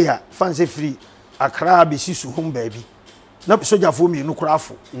checkpoint, fancy free, a crab is home baby. No soldier for me, no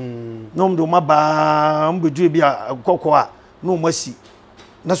craft. No, do my bam, but be a cocoa, no mercy.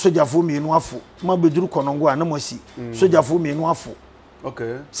 No soldier for me, no afu. My bedroom conongo, no mercy. Soldier for me, no afu.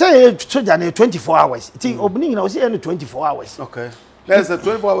 Okay. Say, soldier 24 hours. It's opening, I was here 24 hours. Okay. There's a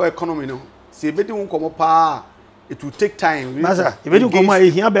 24-hour economy, no. See, if it won't come up, it will take time. Master, if it come up,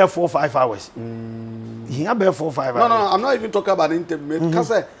 he about 4 or 5 hours. He about 4 or 5 hours. No, I'm not even talking about interview.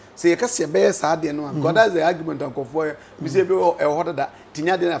 Because say you can see best hard no because that's the argument on for we say be order that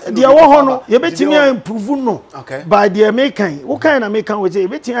tinya dey na dey wo ho no ye betinya improve no by the American what kind of American we say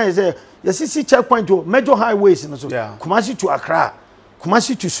betinya say you see checkpoint to major highways no so Kumasi to Accra,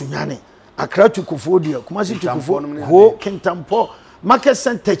 Kumasi to Sunyani, Accra to Kofodia, Kumasi to Kofodia, Ho, Kentampo, Market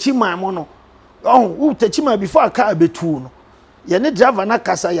Center, Chima Mono. Oh, Techima before a car be two. You need driver na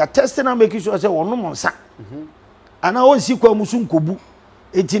kasa, you're testing and making sure I say, oh, no, monsa. And I always see Musun Kubu.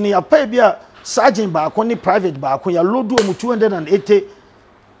 It's in your pay, sergeant back, only private back, when you load 280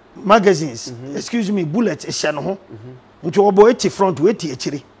 magazines, excuse me, bullets, a channel, into a boy front to 80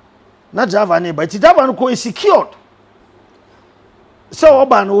 actually. Not driver, but it's driver is secured. So,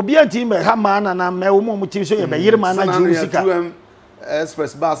 Oban will be a team, a man and a male motive, so you're a year man.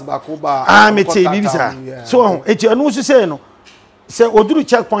 Express bus back over. I'm a TV. So, it's your news to say no. Say, or do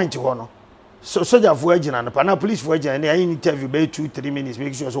checkpoint to honor. So, soldier for agent and the Pana police for agent, and I interview by 2-3 minutes,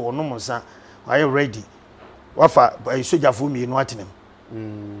 make sure so no more, sir. Are you ready? What by soldier for me in Nottingham?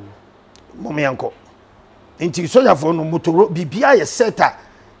 Mommy uncle. Into soldier for no motor, BBI a setter.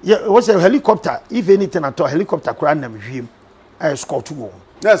 Yeah, was a helicopter, if anything at all, helicopter crown them with him. I score 2 1.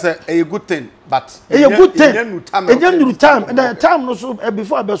 That's a good thing, but a good thing. And time, and the time no so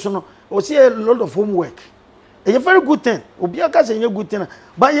before I was was here a lot of homework. A very good thing. Obiaka say a good thing,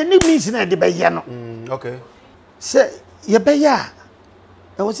 but you need means in the bayano. Okay. Say ye baya.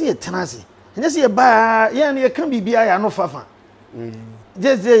 I was here tenancy. And you see a bar, yeah, you can be I no fafa.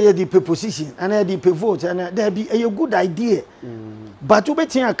 Just there the preposition and the pivot, and there be a good idea. But to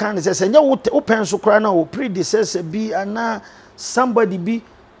bet I can say, and you open so cry now, predecessor be and now somebody be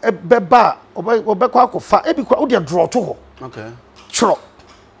a beba or back of fire, every draw to her. Okay. Tro.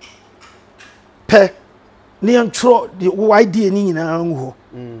 Pe. Near tro the idea in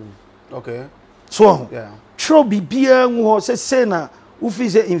okay. So, yeah. Tro be beer who says, Sena, who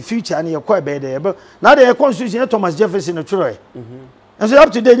is in future and you're quite bad there. But now they are constitution Thomas Jefferson a Troy. And so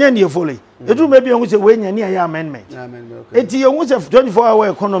up to the end of folly. It will maybe almost a way near amendment. It's almost a 24-hour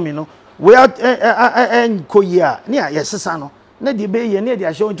economy, no. We are and Koya near yes, Sano. Nedi be near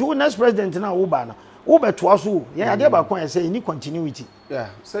the show to next president now Ubana. Uber to us, yeah, they are quite say any continuity. Yeah,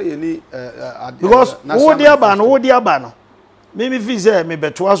 say you need because oh dear ban, maybe visa me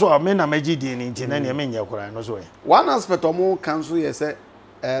bet to us or men are magic in any mania. One aspect of more council, yes,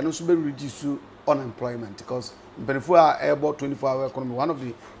 no should be reduced unemployment because before about 24-hour economy, one of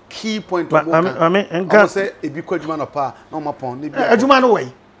the key points of I mean, say a big question of power, no more pond, a human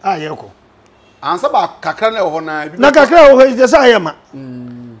away. Ah, Yoko. Answer about Kakana or Nakaka is the Sayama.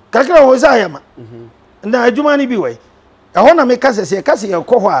 Kakra was Ayama. Now, Jumani be way. I want to make us a Cassia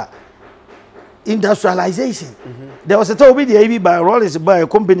Koha industrialization. There was a told the AB by Rollins by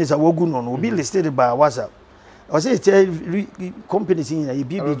companies of Wogun will be listed by WhatsApp. I was companies in a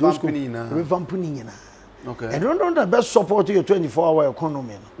BB revamping. Okay. And don't know the best support to your 24-hour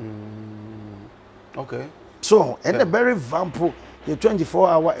economy. Okay. So, and a very vampo your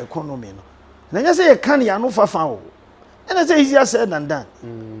 24-hour economy. Then you say a canny, I know for foul. And I say easier said than done.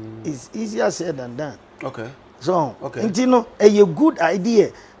 It's easier said than done. Okay. So, okay. And you know, a good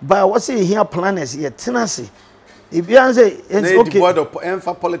idea, but what's it here planners here, tenancy. If you answer, it's okay.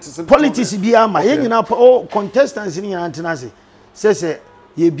 Politics be ama. You know, all contestants in your tenancy. Says,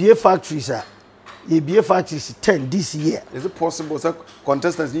 you be a factory, sir. You be a factory 10 this year. Is it possible, sir?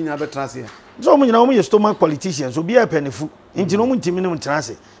 Contestants in your transit. So, you know, your stomach politicians will be a penny food. Into no minimum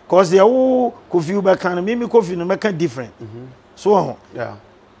transit. Because they are all coffee back and maybe coffee no make different. So, yeah.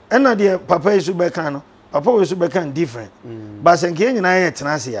 And now dear Papa is back and Papa is back and different. But sen king and I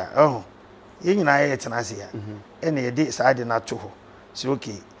tenacia. Oh, yin and I tenacia. And a day side not to. So,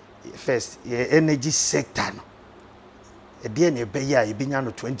 okay, first, your energy sector. A day in a bay, you been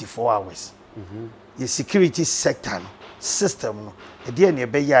on 24 hours. Your security sector system. A day in a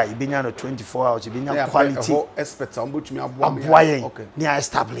bay, you been on 24 hours, you been on quality experts on which me are okay. Near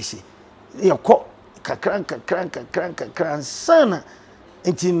establishing. You call crank, son.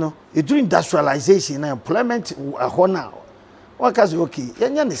 And you know, you do industrialization and employment a honor. What can you okay?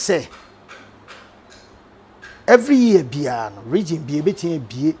 You say every year, beyond region be a bit in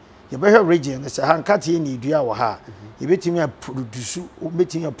be a better region. It's a hankati in the Diawaha. You bet me a producer,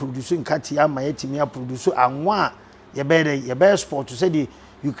 betting a producer in Katia, my etimia producer, and one. You better sport to say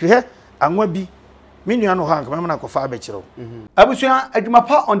you create and what be Miniano Hank, Mamma Cofa. Abusha,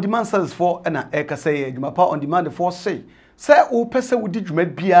 Edumapa on demand sells for an eka say, Edumapa on demand for say. Say, O Pesa would did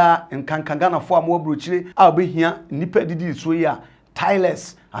med beer and Kankangana for more bruchely. I'll be here, Nipper did it so ya,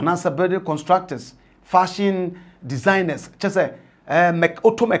 tilers, and answer building constructors, fashion designers, just make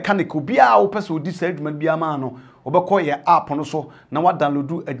auto mechanical beer, O Pesa would decide med beer mano. Obako ye app on so now what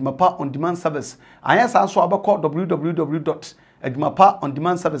download Edumapa on demand service. I yes also about www.edumapa on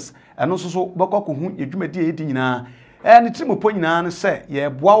demand service and also so bako ku hu edwumadi edi nyina. And the team point nyina say ye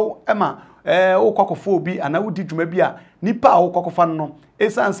boaw ema wo kwakofo obi ana wodi dwuma bi a nipa a wo kwakofa no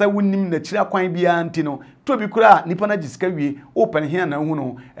esansa wonim na kira kwan bia anti no to bi kura nipa na gisika wie open here na hu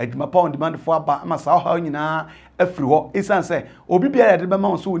no adwuma pa on demand for aba ama sa ha nyina afiri ho esansa obi bia ya de be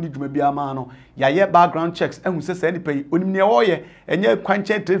ma so woni dwuma bia ma no ya ye background checks ehun se se nipa yi onim ne wo ye enye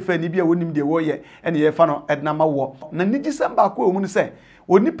kwanche trefa ni bia wonim de wo ye ene ye fa no edna ma wo na ni gisamba ko omu se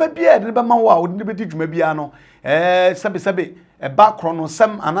onipa bia de be ma wo a odi be di dwuma bia no sabe background no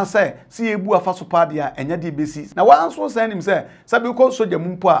sem anase si ebu afaso pade a enya de besi na wanso san nim se sabe ko soja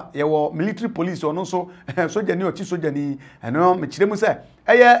mumpo a ye wo military police ono so soja ni ochi soja ni eno me kiremu se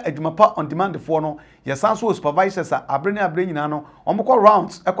eye adwuma pa on demand for no ye sanso supervisors a abre nyina no omko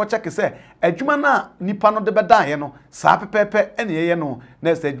rounds eko check se adwuma na nipa no de beda ye no sa pepepe ene ye no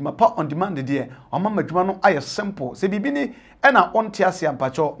na se adwuma pa on demand de omama adwuma no aye simple se bibi ni ena onte ase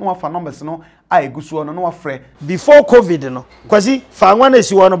ampacho no afa numbers no aye gusuo no afre before covid no kwasi fa nwa na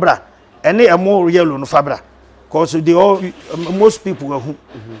si wo no bra ene emo yellow no fa bra cause they all most people were who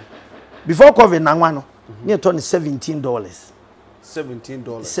before covid na nwa no near turn $17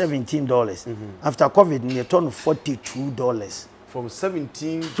 $17 after covid near turn $42 from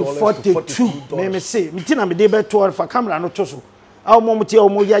 $17 to 42 me say me tina me dey be 12 for camera no to so aw mo muti aw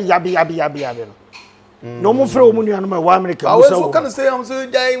mo ya yabi no no mo frɛ omu nuanu ma wa America mo so kan say am so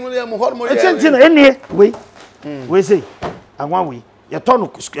jai mo hor mo ya enti na enie we say anwa we ya turn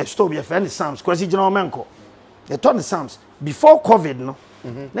store be friend Sam's kwasi gina o menko ya turn Sam's before covid no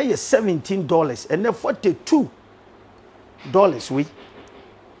na ye $17 and then $42 we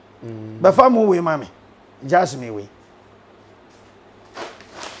ba fa mo we mami Jasmine we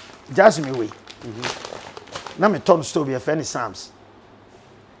na me turn store be friend Sam's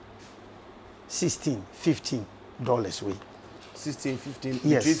 $16, $15 we. 16, 15,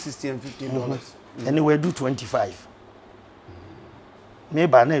 yes. Between 60 and $15. And we do 25.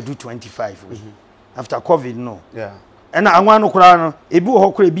 Maybe I do 25 we. After COVID, no. Yeah. And I want to cry. Ebu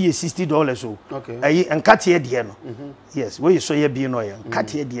ho kure be $60 so. Okay. And cut here the no. Yes, where you saw you be no. Cut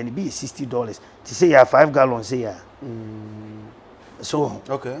here the be $60. To say you 5 gallons say ya. So.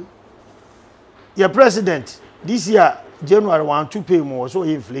 Okay. Your president this year January 1 to pay more so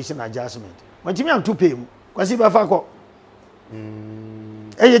inflation adjustment. When you am to pay mo kwasi ba fa ko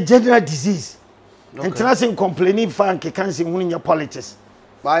a general disease and tracing complaining fan ke cancer in your politics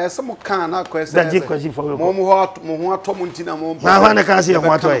ba ya some kan na kwese that je kwasi for mo ho ato mo ntina mo na na kan se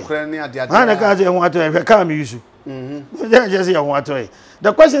ho ato e na kan se ho ato e ka me yusu just say ho ato e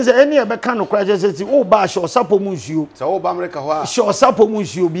the question is any e be kan no kwa just say o ba sho sapo mu nsuo so o ba America ho a sho sapo mu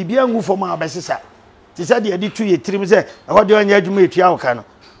nsuo bibia ngu fo ma abesesa ti say de tu ye trim say e ho de onya adwuma etua wo no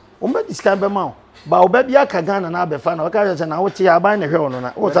o me diskan be ma ba oba bia ka Ghana na abefa na o ka say na wo ti aban na hwe ono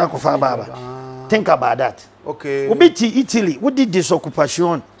na wo ta kofa baba think about that okay obi ti Italy wo di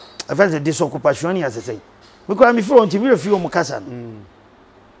disoccupation after disoccupation ya say because me from ti bi refi o mu kasa no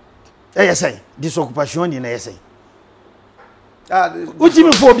say disoccupation ni na say uti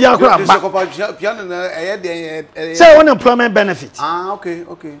mi fo bia kra ba disoccupation na say unemployment benefit okay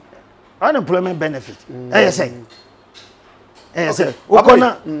unemployment benefit say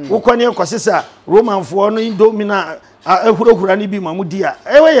ukona ekosisa Roman fo no indomina ehurahura ni bi mamudi a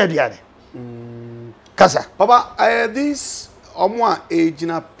we ya diare kasa papa this omo a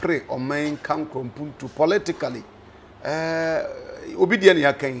ejina pre omen kan krompuntu politically obi de ne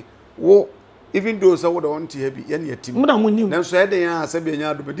yakan wo even though so we don't hear bi yan yatim muna munim nanso e de yan asabe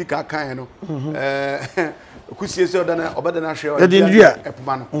nya do bedi ka kan no kusie se oda na obeda na hwe o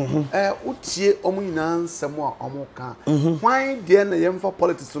epuma no utie omo nyina nsem a omo ka hwan de na yemfa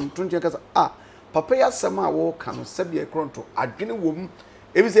politics ntunje kasa papa ya sem a wo ka no sabe ekronto adwene wom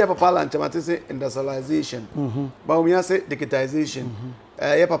ebi se papa la nchama se industrialization ba o mi say digitization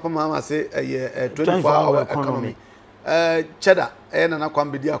ya papa mama say 24-hour economy cheddar na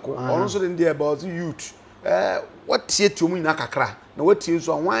kwambedi ako ono so de about youth what tie tumu nyina kakra na what tie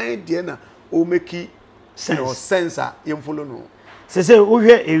so hwan de na o make sense yem follow no se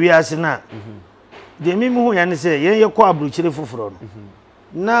uhwe ewiase na de mimu hu ya ne se yen ye kwa abruchire foforo no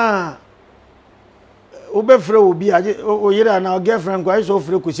na obefre obi aje oyira na girlfriend kwa so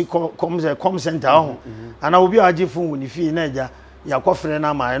ofre kosi com center ho ana obi aje fun woni fi na eja yakofre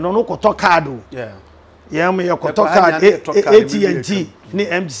na ma no koto card o yam yakoto card AT&T ni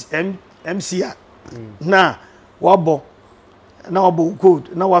MCA na wabo code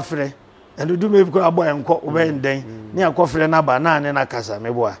na wafre and do me ko abo enko obe nden ni akofre na ba na ne na kasa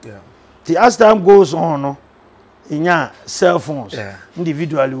meboa the as time goes on no inya cell phones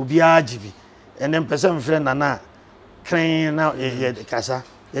individually obi ajibi and then person friend na clean na kasa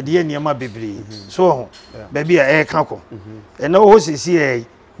ye de niam bebre so baby e ka ko and no ho sisi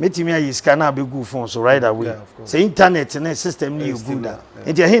metimi ayi scanner be good phone so right away. Say internet and system ni good that.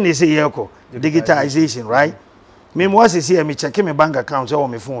 Enti ahe ne say yeko digitalization, right? Me mo say see me check my bank account on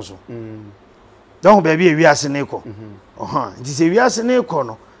my phone so. Don't baby we ase ne ko. Enti say we ase ne ko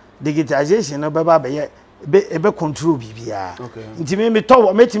no digitalization no be ba be control bibia. Enti me to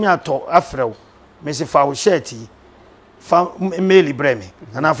metimi ato afrew. Me say fa wo shirt yi fa mail breme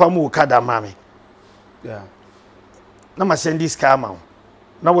na fa mu kada mame. Yeah. Na ma send this car ma.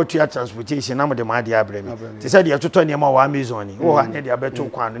 Na what your transportation na mo de ma dia breme. They said you to ne ma wa Amazon ni. Wo ha ne dia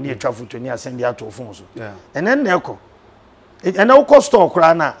beto kwan no ne twa foto ni send dia to phone so. Yeah. And then na eko. And na wo store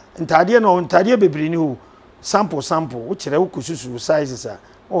kra na ntade bebiri ni o sample wo kire wo kususu sizes a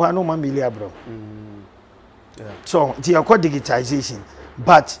wo ha no ma mili abro. Yeah. So the digitization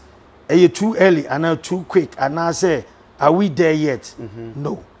but are you too early and too quick and I say are we there yet?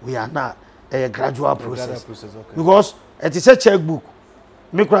 No, we are not. A gradual process. Okay. Because it is a checkbook.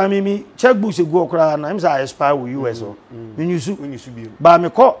 Me cry me checkbooks you go cry and I'm say expire with US or when you should be. But me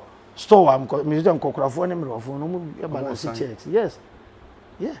call store am me just call phone number of phone no balance checks. Yes.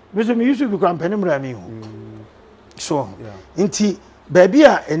 Yeah. Me used to be cry penny me. So inti baby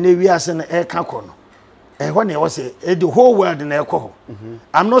a ene wi ase na e ka ko no. E ho na e was the whole world na e ko.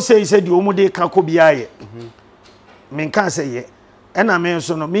 I'm not saying say the omude ka ko bia ye. Me kan say ye. And I mean,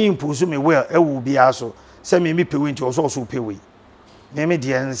 so no, me impose me well, it will be also. Say me pay winter also pay way. Me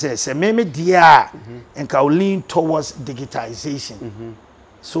dear and say me dear and can lean towards digitization.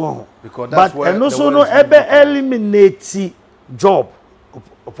 So because that's but and also no eliminate job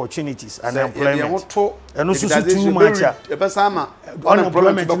opportunities and employment. And also too much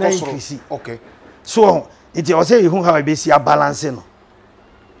unemployment increase. Okay. So it was say you have a basic balancing.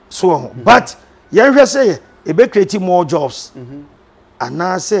 So but you say it be creating more jobs. And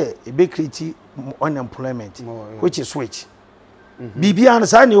now say a big creative unemployment, which is which. Bibi and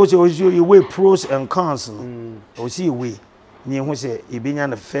Sani also you weigh pros and cons. Or see a way. Near who say a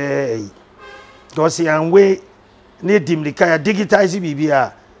binian fair. Dossy and way near dimly kaya digitize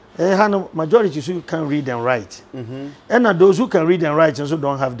BBR. And majority who can read and write. And those who can read and write also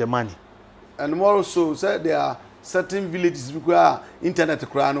don't have the money. And more so said there are certain villages require internet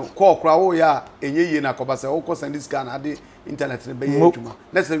crano, call crow ya, and ye na cobasa, or course and this can add the internet.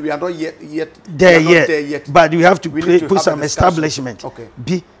 Let's say we are not yet there yet. But you have to put some establishment. Okay.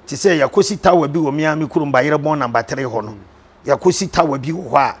 Be to say Yakosi Tower be or Miami Kurum by Yerabon number 3 hono. Yakosi Tower be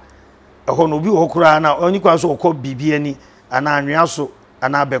wa a hono be okra only cause or call BBNE and I also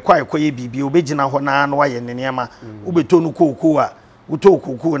and I be quite quiet BB obejina hona and why and Nema Ubetonu Kukua. Uto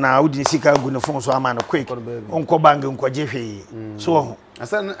kuku na udi sika gu ne phone so ama na quick onko bang nko jehwe so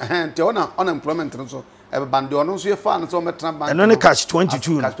asan te ona unemployment so e bande ono so ye fa no so metra bank eno ne cash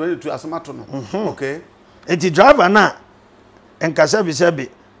 22 cash 22 asamato no okay enti driver na enkasa bi se bi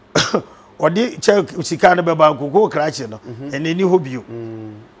odi check sika ne be bank ko crash no eneni hobio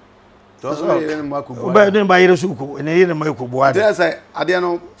but then by Yesuko and then my kubuade. There's a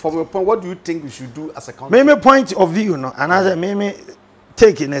from your point, what do you think we should do as a country? Maybe point of view, no, and as I maybe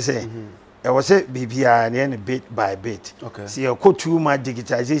take in say, I was say BBI and then bit by bit. Okay. See, a co too much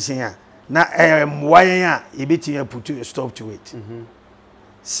digitization. Now, why a bit you put a stop to it.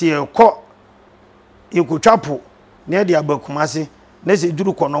 See, a co you could chapo near the Abakumasi. Let's say, do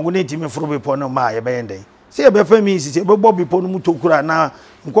kono we need to me from upon my band. See a befe means it's a bobby pon mutokura now.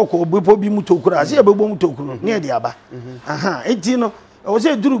 Nkoko bepo bi mutokura. See a bebo mutokura near the Aba. Aha, it you know, I was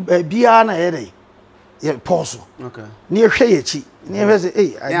a drew bia na ere. Yeah, pause. Okay. Near Shayachi. Near say,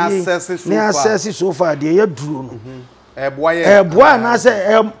 hey, I assess so far, dear drew. A boy, and I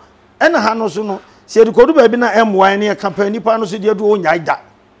say, and a hanosuno. See the Kodu baby na MY near company panos dear do yaida.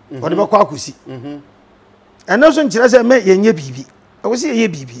 Whatever quakusi. And also, I met ye baby. I was here,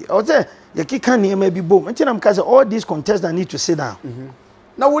 baby. I was there. You can't hear maybe boom. Until I'm because all these contestants need to sit down.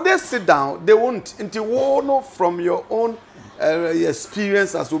 Now, would they sit down? They won't. Until one from your own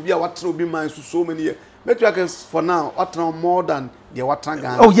experience as will be what will be mine so many years. But you can for now, what more than the what?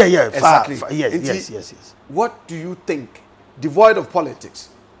 Oh yeah, exactly. Yes. What do you think? Devoid of politics.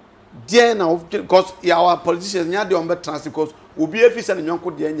 Dear now, because our politicians near the umber trans because will be efficient and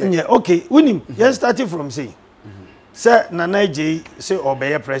young. Yeah, okay. Winning. Yes, starting from say. Sir Nanaji say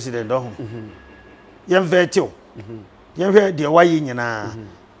obey president don. Yem veto. Yem hear the why nyina.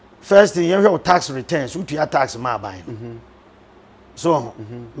 First thing yem hear tax returns, who to tax ma buy. So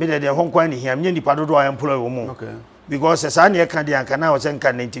me the hon kwan here, me nipa dodo employ wo mu. Okay. Because as an kan dey anka na o sen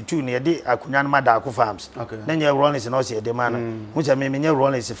kan 92 na dey akunya ma da akụ farms. Okay. Na nye Rollins na o se dey man. Hu se me nye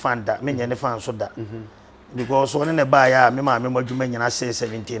Rollins fan da, me nye ne fan so da. because one in the buyer, me adwuma say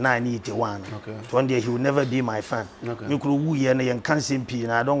 79, 81. Okay. So one day he will never be my fan. Okay. You could woo and you can't simply,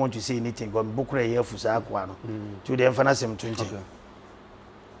 and I don't want to say anything. But book right here for Sakwano to the Infanasem 20. Okay.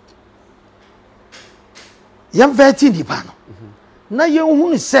 Yam verti di pano. Na ye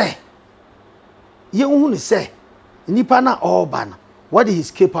hu say nipa na all ban what he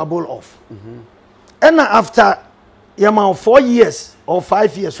is capable of. And after yam 4 years or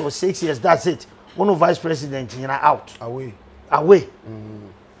 5 years or 6 years, that's it. One of vice president out. Away.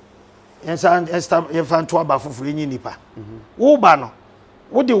 And fan to aba fufu nipa. Wo ba no.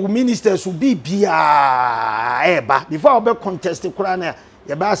 What the ministers will be eba before I be contest kura na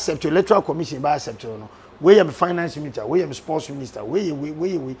ye ba accept electoral commission ba accept no. We am finance minister, we am sports minister, we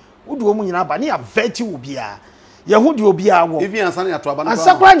wo do mu nyina ba na ya veti obi a. Ye hu de obi a wo. Even ansa na atoaba no.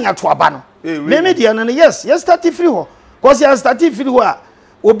 Ansa kura na atoaba no. Me de no yes start free ho. Cause you start free ho a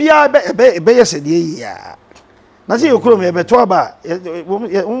obi a be yes de ya. Na say okuro me be to aba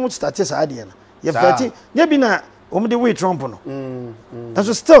wo start sa de na. Ye veti, ye bi na de way Trump no.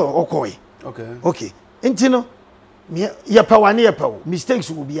 That's still okay. Okay. Intino ye power na ye power. Mistakes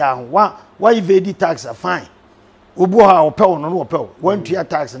will be a why evade tax are fine. Obu ha opel no opel. One to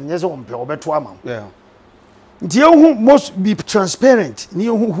tax and yes on pay obeto am. Yeah. Nti must be transparent. Ni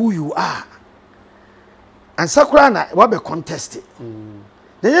who you are. And sakura na wa be contest it.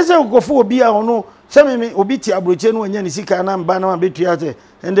 Then yes go for obi a ono say me obi ti abroche no anya ni sika na mba na betua te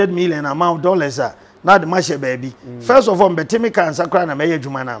 $100 million amount dollars a na the mashe baby. First of all betemika and sakura na meye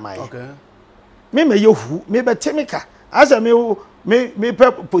adwuma na mai. Okay. Me yehu me betemika as me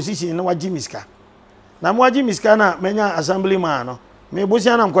position na waji miska na mo waji miska na menya assemblyman no me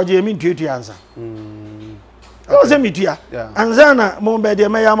bosia na mkwaje me ntuetu ansa o se mitua anza na mo be de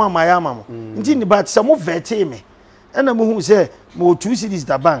me yama mo nti ni but se mo vete me na mo hu se mo 2 cities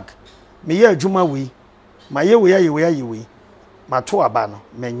da bank me ye adwuma we ma ye we ma to aba no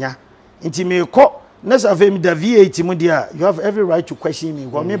menya nti me ko next of him the V8 mu dia you have every right to question me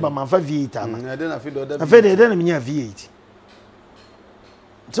go me ba man fa V8 ama I don't I feel they don't mean V8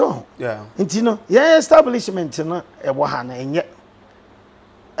 so yeah nti no yeah establishment no e wo ha na enye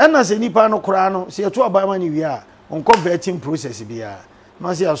ena se nipa no kura no se to aba ma ni wi a onko vetting process bia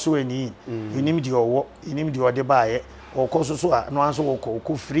no se aso ani enim di owo enim di ode baaye okọ so a no anso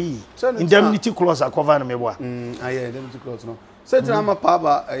okọ free indemnity clause cover na me bo yeah indemnity clause no say tama pa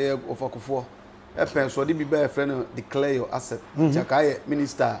ba ofakofo so de bi be friend declare your asset chakaye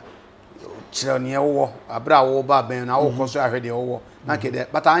minister chire ne wo abra wo ba ben na wo so ahwe de wo na kede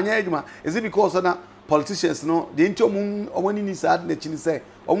but anya adwuma is it because na politicians no de nti omani ni sad na chini say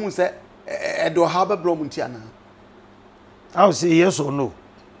omu say edo ha ba bro mu nti ana I will say yes or no.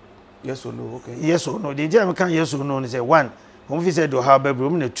 Yes or no, okay. Yes or no. The jam can yes or no and say one. One fi say do ha ba bro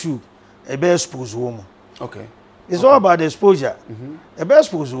mu na two e be expose wo mu. Okay. It's all about the exposure. A best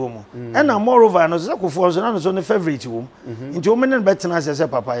expose woman. And moreover, no zakufo so na so ne favorite wom. Nti o menen betena say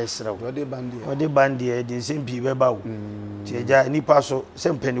papa yesra wo. Ode bandi the same pe be ba wo. Ti eja nipa so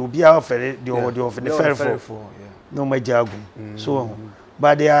sem peni obi a ofere the of the fair for. No majagum. So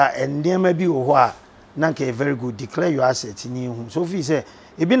but there are endema bi wo ho a na ka very good declare your asset ni hu. So fi say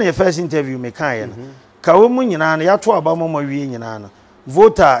e bi na your first interview me kan ye no. Ka wo mu nyina na ya to aba mo wie nyina no.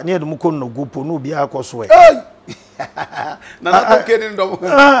 Voter ne edum ko no gupo no obi akoso e. Na to keni ndo.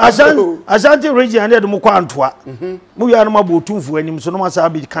 Ashanti region ne edum ko antoa. Mu wi anoma bo otumfu anim so no masa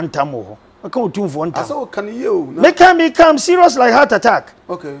bi kantam ho. Aka otumfu ntam. Asa can you? Me can become serious like heart attack.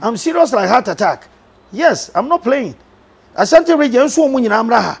 Okay. I'm serious like heart attack. Yes, I'm not playing. Ashanti region so mu nyina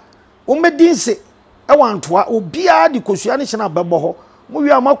amra ha. O medinse e wantoa obi a di kosua ne hye na bebo ho. Mu wi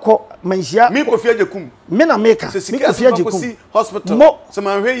amakọ manhia me Kofi Ajekum me na meka me Kofi Ajekum hospital so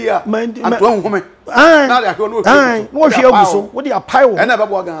man hwe ya anto nhome na ya hwe no hwe aguso wo di apai wo ena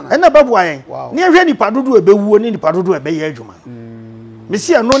babo Ghana ena babo ayen ne hwe nipa dodo ebewuo ne nipa dodo ebeye adwuma me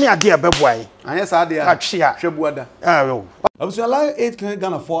si ano ne ade ebebo ayen anya sa ade a hwe buada yo Obviously, July 8 can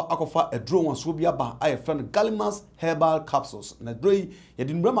Ghana for Akofa a draw one so be about I friend Gallimas herbal capsules. Na draw ye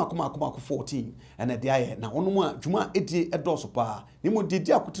didn't bring akuma 14 and a dia na ono mu adwuma edi edoso pa. Ni mu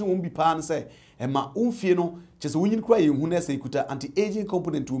didi akutin won bi pa an say e ma umfie no chese wonyin kura ye hu na say kuta anti aging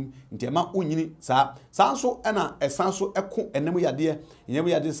component wom nti e ma onyini sa so na esan so eko enemu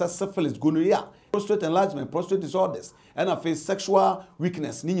yade sa syphilis gonorrhea prostate enlargement prostate disorders and a face sexual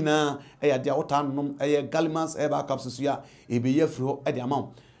weakness ni nyina e yade a wotanom e Gallimas herbal capsules ya e be ye fro e de amount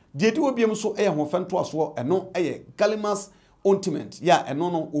de di obiem so e ho fento aso eno e Gallimas ointment ya eno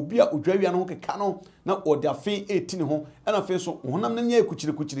no obi a odwawia no keka no na ode afen 18 ho and a face so honam na nya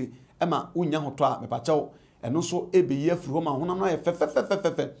kuchiri e ma unya ho to a mepachew eno so ebe ye firi ho ma honam na ye fe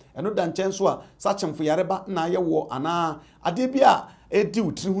eno da nchen so a sachemfo yareba na ye wo ana ade bia edi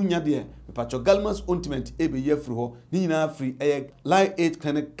utiri hu nya de mepacho galmas ointment ebe ye firi ho ni nyina firi Live 8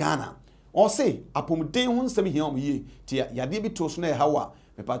 Clinic Ghana o say apomden hu nsem hia om ye ti yade bi to so na ye hawa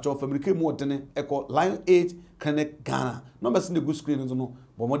mepacho family mu odene eko Live 8 Clinic Ghana numbers in the good screen no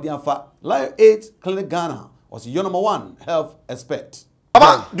bomodi afa Live 8 Clinic Ghana was your number 1 health expert.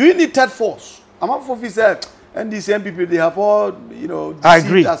 Baba, do you need third force? I'm up for said, and these MPP they have all, you know. I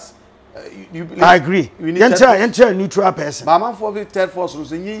agree. I agree. We need enter a neutral person. But I'm for third force.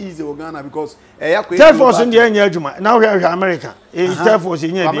 So you easy Ghana because third force in the end. Now we are America. Third force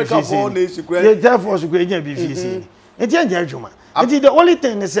in the BFC. Third force in the BFC. It's the only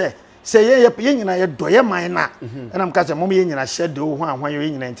thing they say ye nyina ye doye man na and am kacha mom ye nyina shadow ho anwan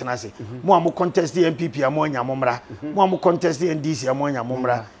ye nyina ntenase mo am contest the MPP am onya momra mo am contest the NDC am onya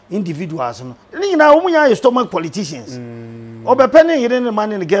momra individuals no nyina wo nya stomach politicians obepe ne yire ne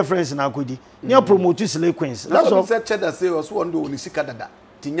man ne girlfriends na akodi ne promote slay queens that's all said that say so one do oni sika dada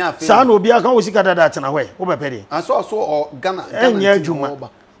tinya fe sa na obi aka wo sika dada tena hwe obepe de so Ghana enya adwuma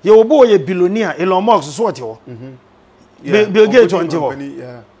ye obo ye billionaire Elon Musk so wote ho Bill Gates on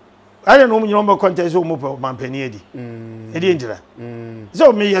ho I don't know your contest or more company.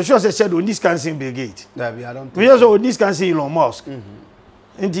 So me sure said on this can see Bill Gates. We also this can see Elon Musk.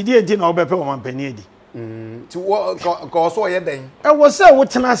 And today didn't know better one penny. To what cause what you're doing? I was so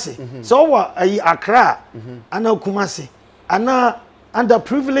what Tenassi. So what Accra and Kumasi and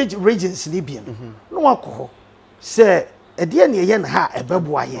underprivileged regions Libyan. No alcohol. Say a dear yen ha a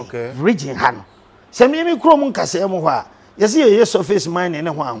babuay region han. Semi Cromun Casamoa. Yes, ye surface mine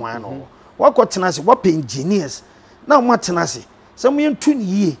and one. What got tenacity? What engineers? Now, what tenacity? Some young 2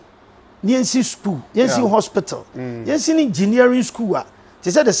 years. Yensi school, Yensi hospital, Yensi engineering school. They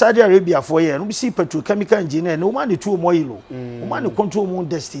said the Saudi Arabia for year, and we see petrochemical engineer, no money to Moilo, no money control more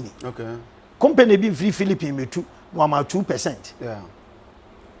destiny. Okay. Company be free Philippine me too, 2%. Yeah.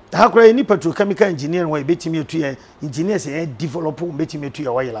 How can any petrochemical engineer way betting me to engineers and develop betting me to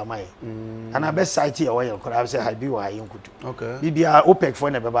your oil am I? And I best site your oil could have said I be why you could. Okay. Be OPEC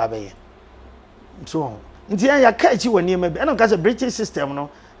for never baby. So, in the end, I catch you when you may be. I don't catch a British system, no,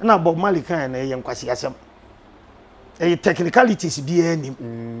 and I Bob Malika and a young Quasiasam. A technicalities be any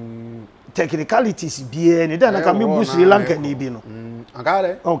technicalities be any. Then I can move Sri Lanka, Nibino. I got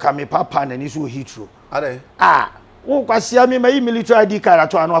it. Oh, come me papa and issue Heathrow. Are they? Ah. Oh, Quasia me my military ID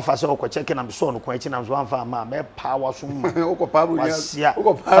card to an officer or checking I'm so no question. I'm one for my power soon.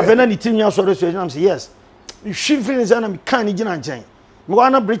 I've been anything else or I'm say yes. You should feel as I'm can't even change.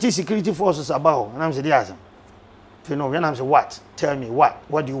 One British security forces about, and I'm saying yes. You know, when I'm saying what? Tell me what?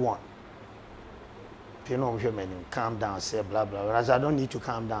 What do you want? You know, calm down, say blah blah. Whereas I don't need to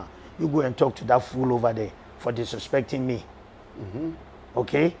calm down. You go and talk to that fool over there for disrespecting me.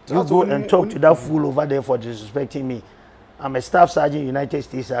 Okay? You go and talk to that fool over there for disrespecting me. I'm a staff sergeant, United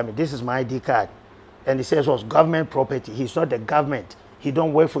States Army. This is my ID card. And he says it was government property. He's not the government. He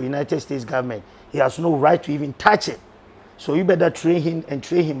don't work for United States government. He has no right to even touch it. So you better train him and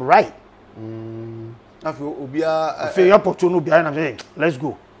train him right. Let's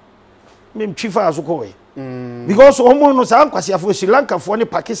go. Because for Sri Lanka for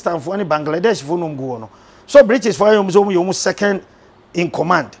Pakistan for Bangladesh for no. So British for almost second in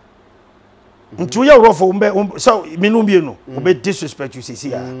command. Until you rough so Minumbiano, obey disrespect you see.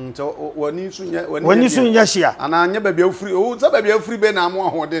 So when you soon Yashia, and I never be free. Oh, baby, free Ben. I'm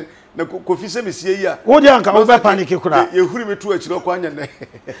one the coffee service here. Oh, the uncle over panic. You free me to a chiloquan.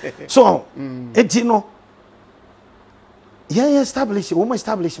 So, Etino. Yeah, establish home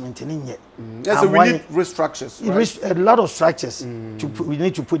establishment in yet. Yes, we need restructures. A lot of structures we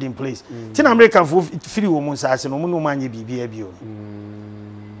need to put in place. Tin American for free women's as no man BBA.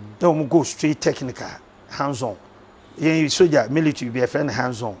 Don't go straight technical, hands-on. You soldier military be a friend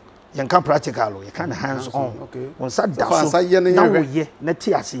hands-on. You can practical, you can hands-on. Okay. When sat down, now ye,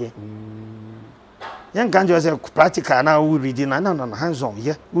 netias ye. Young can just practical now. We reading no hands-on.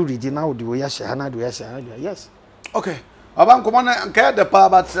 Yeah, we reading now. Do we share? Yes. Okay. Aban come on and care the power,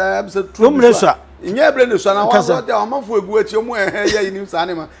 but in your brain, son, I was a month for a good you here in News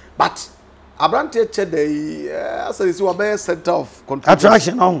Animal. But Abrante the so a center of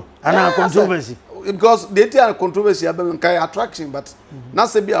attraction on and controversy. Because they tell controversy about attraction, but not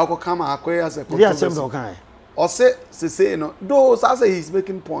say be our come as a controversy. Or say no, those as he's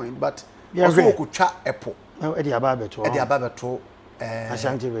making point, but also could chat a po. Eddie Ababeto,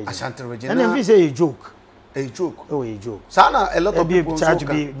 Ashanti region. And then we say a joke. A joke. Oh, a joke. Sana a lot of people try to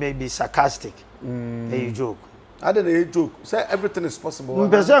be maybe sarcastic. A joke. I didn't a joke. Say everything is possible.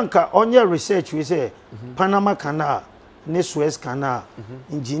 Mpezanka onye research we say Panama Canal, ne Suez Canal,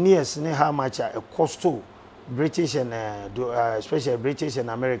 engineers ne how much a cost to British and especially British and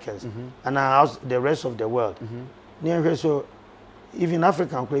Americans and the rest of the world. So even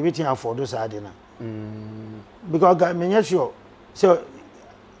African creating afford those adena. Because God me sure. So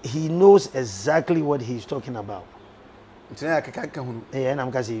he knows exactly what he's talking about. Today I can't. And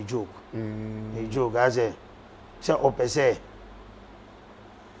I'm gonna say a joke. A joke as a say opese.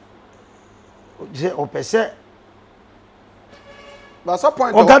 Say opese. But some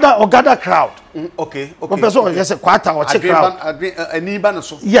point Ogada crowd. Okay. Opese yes a quarter or check crowd.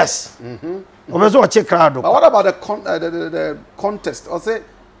 Yes. Opese or check crowd. But what about the contest? Or say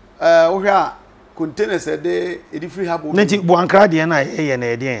here containers a day free have nti buankra de na na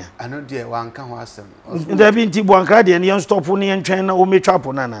ede I know there one can ho asem there be nti buankra de na stop no yen twen na o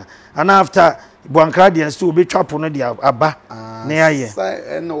metwapo na and after buankra de still be twapo no de aba na aye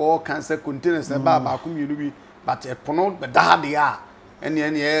say no all can say containers na ba ku mienu bi but e pono be da de a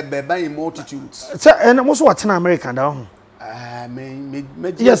ene be ban multitudes say and mo so watena America da ho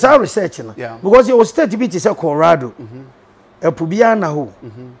yes I research no because your state be say Colorado epubia na ho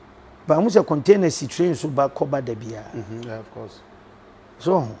but I must contain a train so back cover the beer. Yeah, of course.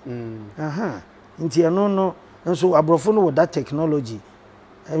 So, no, and so Abrofono with that technology.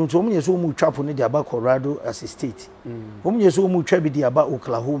 And so many so much trap on the about Colorado as a state. Women so much trebby about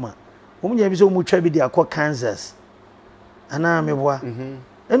Oklahoma. Women so much trebby about Kansas. And I'm a boy.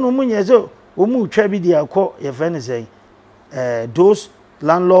 And women so much trebby about your friend say those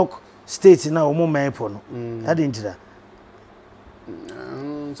landlocked states in our moment. I didn't that.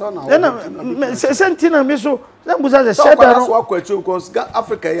 So now sentina me so buza the said that because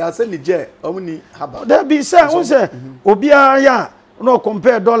Africa ya say Niger omni haba there be say who say obia ya no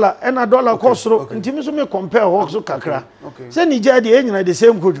compare dollar and a dollar cost ntimi so me compare so kakra say Niger dey enyina the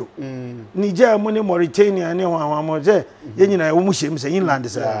same kojo Niger money Mauritania ne wan mo say enyina wo mu shem say inland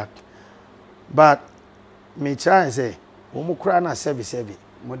say but me try say wo mu kra na service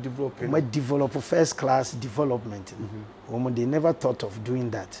more develop first class development. They never thought of doing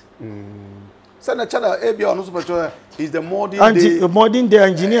that. So na chada ebi ono so is the modern day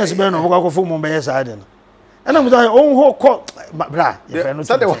engineers be no go for mo be side no. And I'm say on ho ko bra you know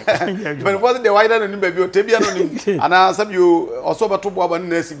so but was the wider no be o tebia no nim ana some you also beto bo aba no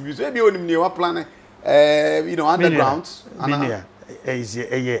na sig so ebi onim ne wa plan underground ana is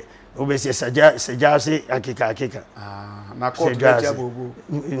obese sajase akika na court betia bobo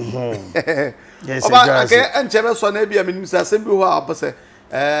yes okay enchebe so na bia menim say asem bi ho apose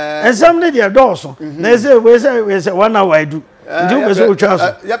ensam ne dia dawso na say we say 1 hour I do you be so twa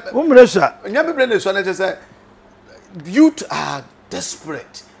so umresa nya me brand so na say youth are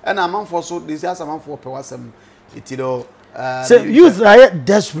desperate and among for so this as among for pewasem itiro say youth are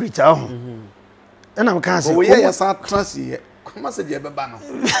desperate and am can say we hear say trust here message ebeba no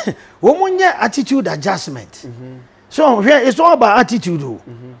womunye attitude adjustment so here it's all about attitude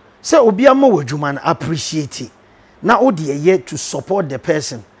say obi ama wadwuma na appreciate it na odi eye to support the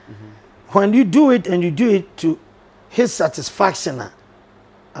person when you do it and you do it to his satisfaction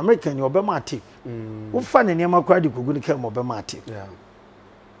American you obema tip wo fa ne niam akwa de kogu ne kam obema tip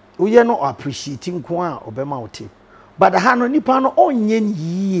wo ye no appreciating ko a obema tip but ha no nipa no onye ni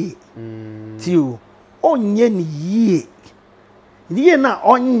yie ti o onye ni yie die na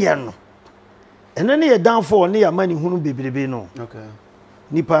onye no eno ne ye downfall ne ya mani hunu bebrebe no okay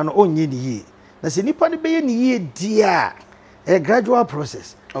nipa no onye ni yie na se nipa ne be ye ni yie dia a gradual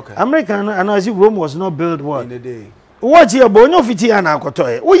process okay American and as if Rome was not built what in a day what ye bo nyo fiti ana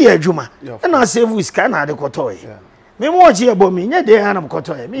akotoe wo ye adwuma na save we scan na de kotoe me mo what ye bo me nye de ana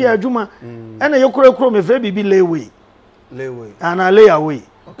kotoe me ye adwuma na ye kuro me fre bibi layaway ana layaway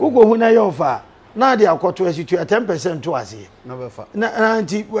ugo hu na ye ofa na de akoto asitu 10% to ase na befa na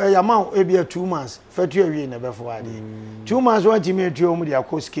anti yama ebi 2 months fatu awie na befa ade 2 months wanti me atu mu de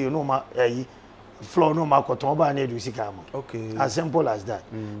akọ scale no ma yi floor no ma koton ba na edu sika ma okay as simple as that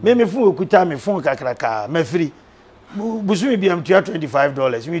me fun okuta me fun kakraka me free busumi bi am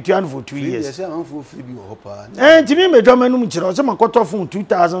 $25 me tu an for 2 years yes am for free bi ho pa anti me dwama no mu kire o se makoto fun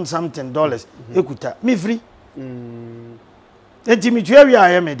 $2,000 something ekuta me free and Timmy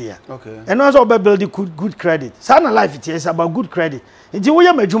area media. Okay. And also about building good credit. Sana life it is about good credit. And you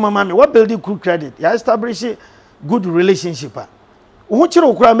are majuma mami, what building good credit? You establish good relationship. Uhuchiro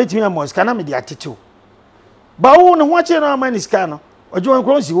ukura meti me amos kana me the attitude. Ba wo no wache na mani scan no. Ojo an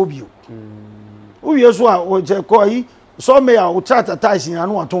kron si obi o. Uwie so a o je ko yi so me a o chat attach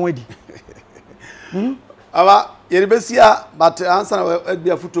anu aton wadi. Aba Yerebesia, but answer be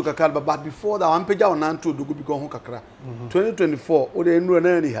a photo kakra, but before that, one page on to do go kakra. 2024, or the new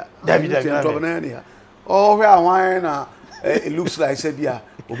nania. David, oh, where wine, it looks like said, yeah,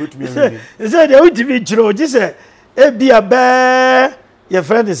 obit me. Is that the ultimate true? Just say, it be a bear, your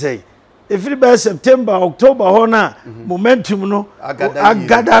friend say. If it be September, October, honor, momentum, no, I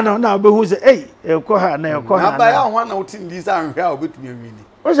got now, but who say, hey, you call her now, call her. I want out in this and here with me.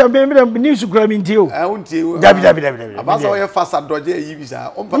 What's a baby news to grab into you? I won't you. About all your fast at Dodger, you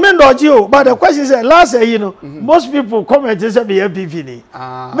are. Men dodge you, but the question is, last year, you know, most people comment is a BPP.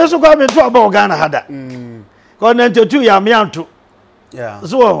 Mr. Government to about Ghana had that. Gone to 2 years, to. Yeah.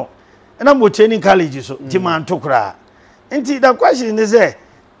 So, and I'm training colleges, so demand to cry. And the question is,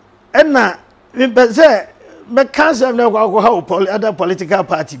 and now, we say, but cancer no go other political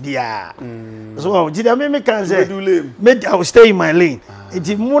party bia. So did I make cancer? I will stay in my lane. It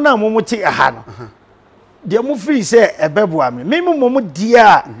is muna momuti ahano. Dia mu free say e beboa me. Me momu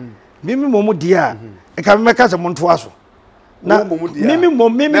dia. Me momu dia. E ka me cancer monto aso. Na me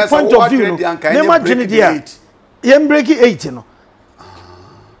point of view. Me ma dwene dia. Yem break 8 no.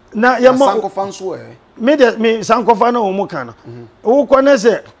 Na yem sankofa so e. Me sankofa na o mu kan no. Wo ko na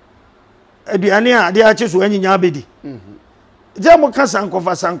say aduane a de ache so anyinya abedi je mo ka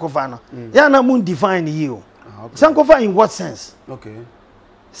sankofa no ya na mun define you sankofa in what sense? Okay,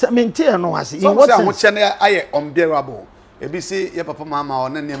 so maintain no hase in what sense? So che na aye unbearable ebi se ye papa mama o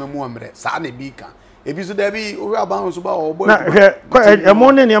na neme mu amre sa na bi ka ebi so da bi o aban so ba o boy na e mo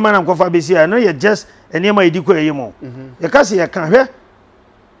ne neme na nkofa be si no ye just enema ediko eyimo ye ka se ye kan hwe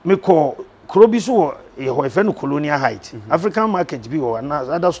me ko krobi so ye ho efe no colonial height African market bi o na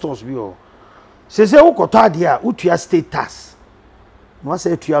other stores bi o. Se wo koto ade a utua state tax no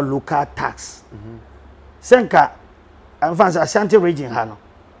say utua local tax senka amfansa Ashanti region ha no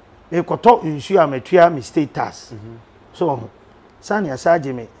e koto nsu a matua me state tax so sani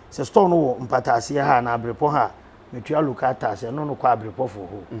asaje me se store no wo mpatase ha na abrepo ha metua local tax no kwa abrepo fo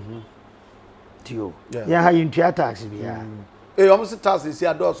ho tio ya ha yintua tax bia almost tax is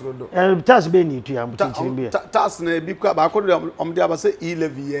here doors do tax be ni tua mutichiri bia tax na bi kwa ba ko de abase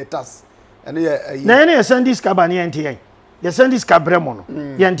e-levy tax and na any Sunday scabani yen ye Sunday scabremo no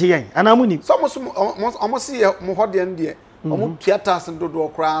yen anamuni almost see mo hode ndie omo theaters ndo do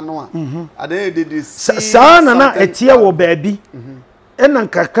kra no a de sana na etie wo baabi ena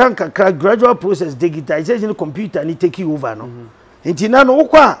kakra gradual process digitization computer ni take over no enti na no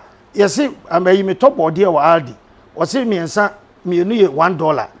wokwa ye se amayi me top ode wa aldi o se miensa mienu ye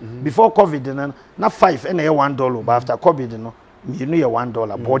 $1 before covid na 5 ena ye $1 but after covid no you know your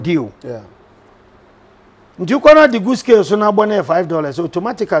 $1 body yeah nti ukona the good scale so na abone $5 so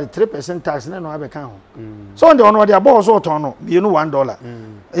automatically 3% tax na no abeka ho so on the ono the above so ton no you know $1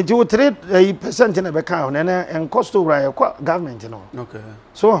 nti wo 3% na beka ho na en cost over government no okay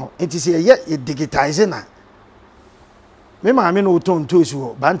so it is ye digitize na me ma me no ton to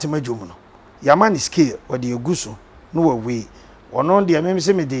so bantima dwom no yamani scale or the eguso no we ono de me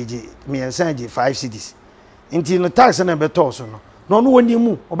se me deje me ensan je 5 cedis inti no tax na beto so no no woni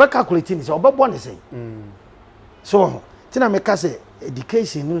mu obe calculate ni se obe bo ne se so tina me ka se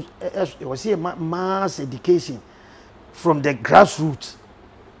education was here mass education from the grassroots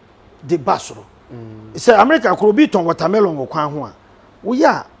the basro say America ko bi ton watermelon wo kwan ho a wo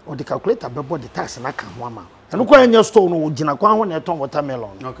ya o de calculator be bo the tax na kan ho ama eno ko anya store no wo gina kwan ho na ton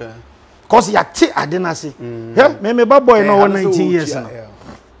watermelon okay cause ya ti adena se he me ba boy no 19 years no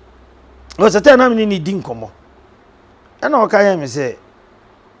o se tell na me ni di nkomo ena o ka ya me se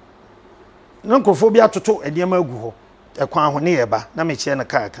nonkrofobia toto ediema agu ho ekwan ho ne yeba na me chie na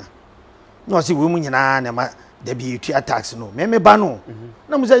kaka na o se we mu nyina na ma da bi etua tax no me ba no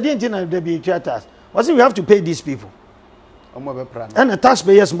na mu se di nti na da bi etua tax o se we have to pay these people omo be pra and the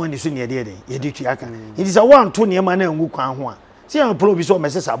taxpayers money so ne de ye di tua ka it is a one to ne ma na ngu kwan ho a se ya probi so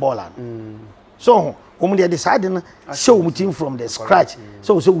mesesa bola so omo de decide na show mu team from the scratch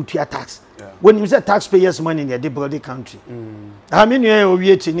so we tua tax when you say taxpayers money in the build the country I mean you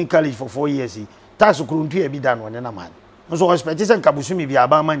we training college for 4 years tax kuru ntua bi da no ne na man so expect say kabusumi bi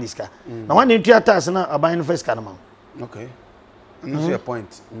aba maniska na wan ntua tax na aba no first kana man okay and that's your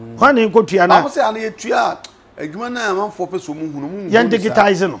point wan nko tua na I say ana tua adwuma na man for person mu hunu mu yan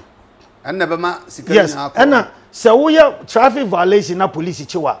digitize no and be ma sika ni ha ko na say we traffic violation na police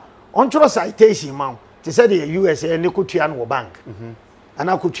chiwa on throw citation man they said the US ne ko tua no bank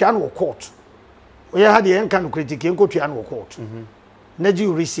ana ko tua no court we had the enkan critic en ko tua no court na ji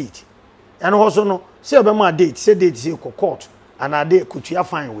receipt and also no say be ma date say ko court and a day ko tua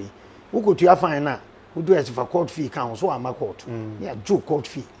fine we who ko tua fine na who do as for court fee kan so ama court yeah ju court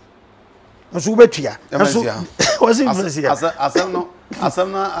fee nso betua nso was influence here asem no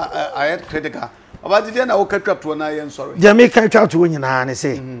I had critical about the na wo katwa to na ye sorry Jamaica twa to nyina ne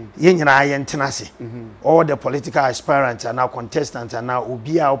say ye nyina ye ntena se all the political aspirants and now contestants and now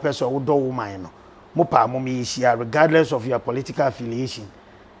obi a opeso wo do woman no mo pa mo me share regardless of your political affiliation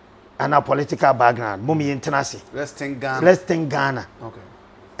and our political background mo me ntena se let's think Ghana okay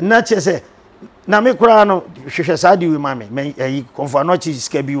na che say na me kura no hwehwe saadi we mame me yi konfa no chi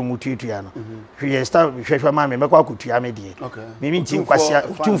ska bi mu tutua no hwe sta hwehwe mame me kwa akutua me de me nti nkwasea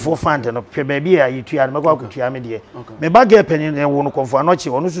tumfo fund no hwe ba bi a yi tua no me kwa akutua me de me bag penny ne wo no konfa no chi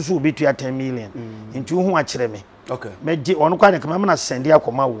wono susu obi tua 10 million nti hu a kire me me di wono kwa ne kama na send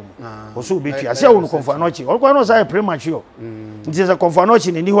akoma wo wo so obi tua se wo no konfa no chi wono kwa no say premature nti se konfa no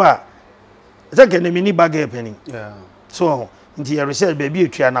chi ne ni ho a se ke ne me ni bag penny so nti ya research baby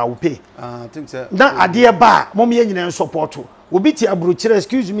etua na wo pay think so na ade ba mom ye nyina support obi ti abruchire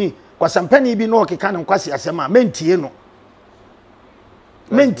excuse me kwasampani bi no okeka ne nkwase asema mentie no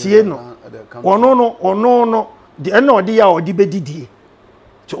ono de na ode ya ode bedidie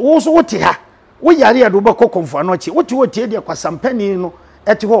so wo so wote ha wo yare ya do ba kokonfo no chi wote de kwasampani no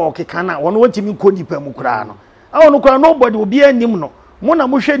ete ho okeka na wono wotimi konipa mu kura no awono kura nobody obi anim no mo na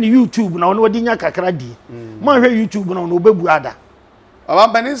mo hwe ni YouTube na wono wodi nya kakra di mo hwe YouTube na wono obebu ada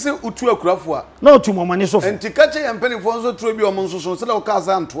abambani se utu akurafo a na otu mo mani sofo enti kache yempenifo nso turo bi omo nsoso se la o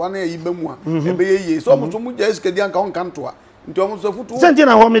kaza ntoa na yi bemu a ebe yeye so mo so mu ja skedi anka onka ntoa nti omo so futu senti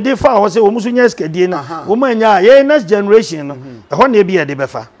na ho me dey fa ho se omo so nya skedi na wo ma nya ye next generation no ho na e bi ye de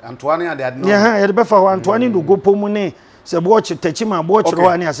befa ntoa na ade no ya ye de befa ho ntoa ni do gopomu ne se bo chi techima bo chiro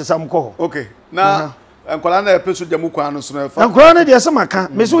ani asesam ko okay na enkola na epeso jamu kwa no so na fa enkola na de semaka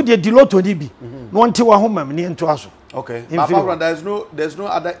me so de diloto ni bi no nti wa ho mam ni nto aso okay Papa, there's no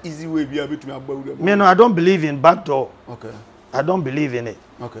other easy way be able to me me no I don't believe in backdoor okay I don't believe in it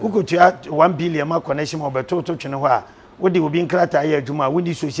okay who could 1 billion ma connection obeto to twene ho a wo de obi nkrata ya adwuma wo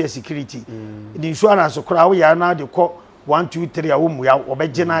di social security the insurance kora wo ya na de ko 1 2 3 a wo mu ya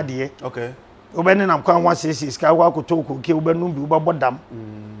obeje na de okay obene nam kwa ho sisi ska wo akoto ko ke obenum bi wo bodam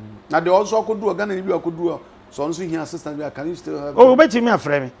na de also akodu Ghana ni bi akodu so nso here assistant we can you still have oh obeti me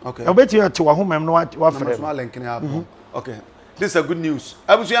afre me okay obeti ya te wa ho mem no wa afre me okay this is a good news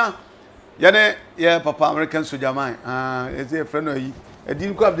abusia yane yeah papa American soldier man is a friend of yi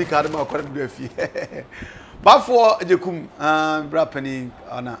edin ko abdi card ma akore do afi bafo ejekum bra pani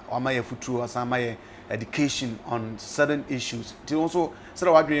ana amaye futu asamaye education on certain issues ti also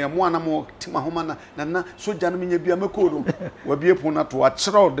sera wadwen mo anamo tima homa na soldier no nya bia makodo wa bie pon na to a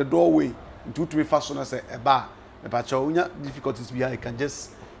chiro the doorway to me fast na say eba me pa cha unya difficulties be I can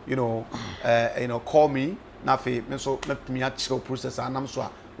just you know call me na fe me so me a chiro process anam so a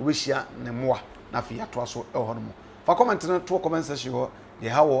we hia ne moa na fe ato so e ho no fa comment na to comment section ho de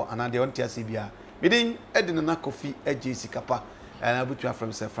hawo ana de on tia se bia midin edin na coffee GhC Kapa na butua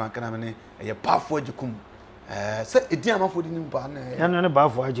from Sir Frank na me ye pafo agikum se edin amafo di nim ba na ne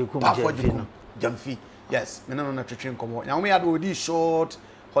bafo agikum jamfi yes me no na twetwe nkomo nya wo me ya do di short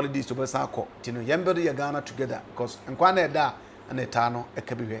holidays to besa akọ tino yembedo ye Ghana together because enkwa na eda na eta no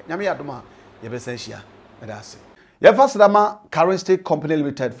ekabihwe nyame yadoma ye besa hia medase ye fasadama currency company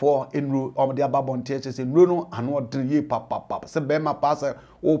limited for enru omde ababonte chese enru no ano odre ye papa se bema pasa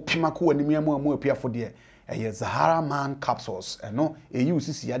o pima ko wani miamu amu apiafo de eye Zahara man capsules eno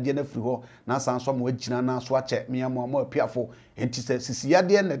usisi yade na firi ho na sanso mo agina na so ache miamu amu apiafo enti se sisi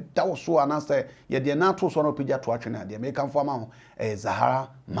yade na dawo so anase yede na to so no pija to atwe na de me kan fo ma ho Zahara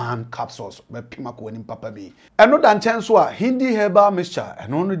man capsules be pima ko wani papa bi eno dan chen so a hindi herbal mixture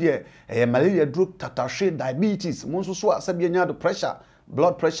eno no de malaria drug tatashe diabetes mo so so asabia nya do pressure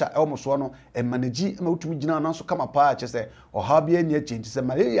blood pressure almost no manage ma utumi gina na so kama pa chese oha bia nya change se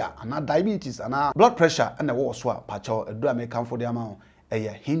malaria ana diabetes ana blood pressure na wo so a pacho edu American for the amount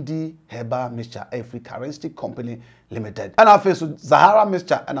Hindi herbal mixture every currency company limited and afa so Zahara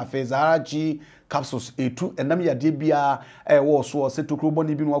mixture and afa Zahara G capsules etu enam yade bia wo so setokro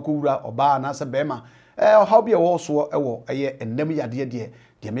boni bi no akowura oba na se bema oha bia wo so wo enam yade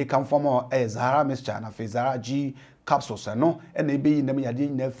de American form Zahara mixture and afa Zahara G capsules no na ebe yi nam yade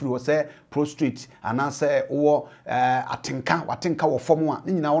nyina free wo se prostrate ana se wo watenka wo form a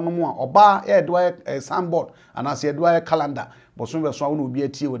nyina wono mu a oba do sandboard ana se do calendar bosun be so wo no obi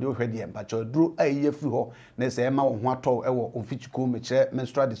atie wo de wo hwede mpa cho duro aye free ho na se ma wo ho atọ wo onfichiko mekire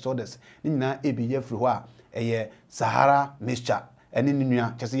menstrual disorders nyina ebe ye free ho a Zahara mixture eni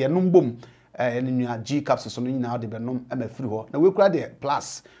nua kese ye numbom eni nua G capsules no nyina de be nom ama free ho na we kura de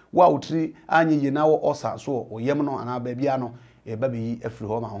plus wa utri anye ye na wo osa so oyem no ana ba bia no e ba be afiri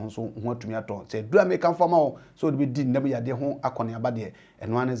ho ma ho so ho atumi aton say dura me kan fama ho so de be di na be yade ho akone aba de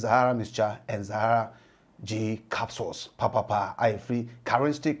eno ane Zahara mixture and Zahara G capsules papa I free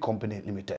currency company limited.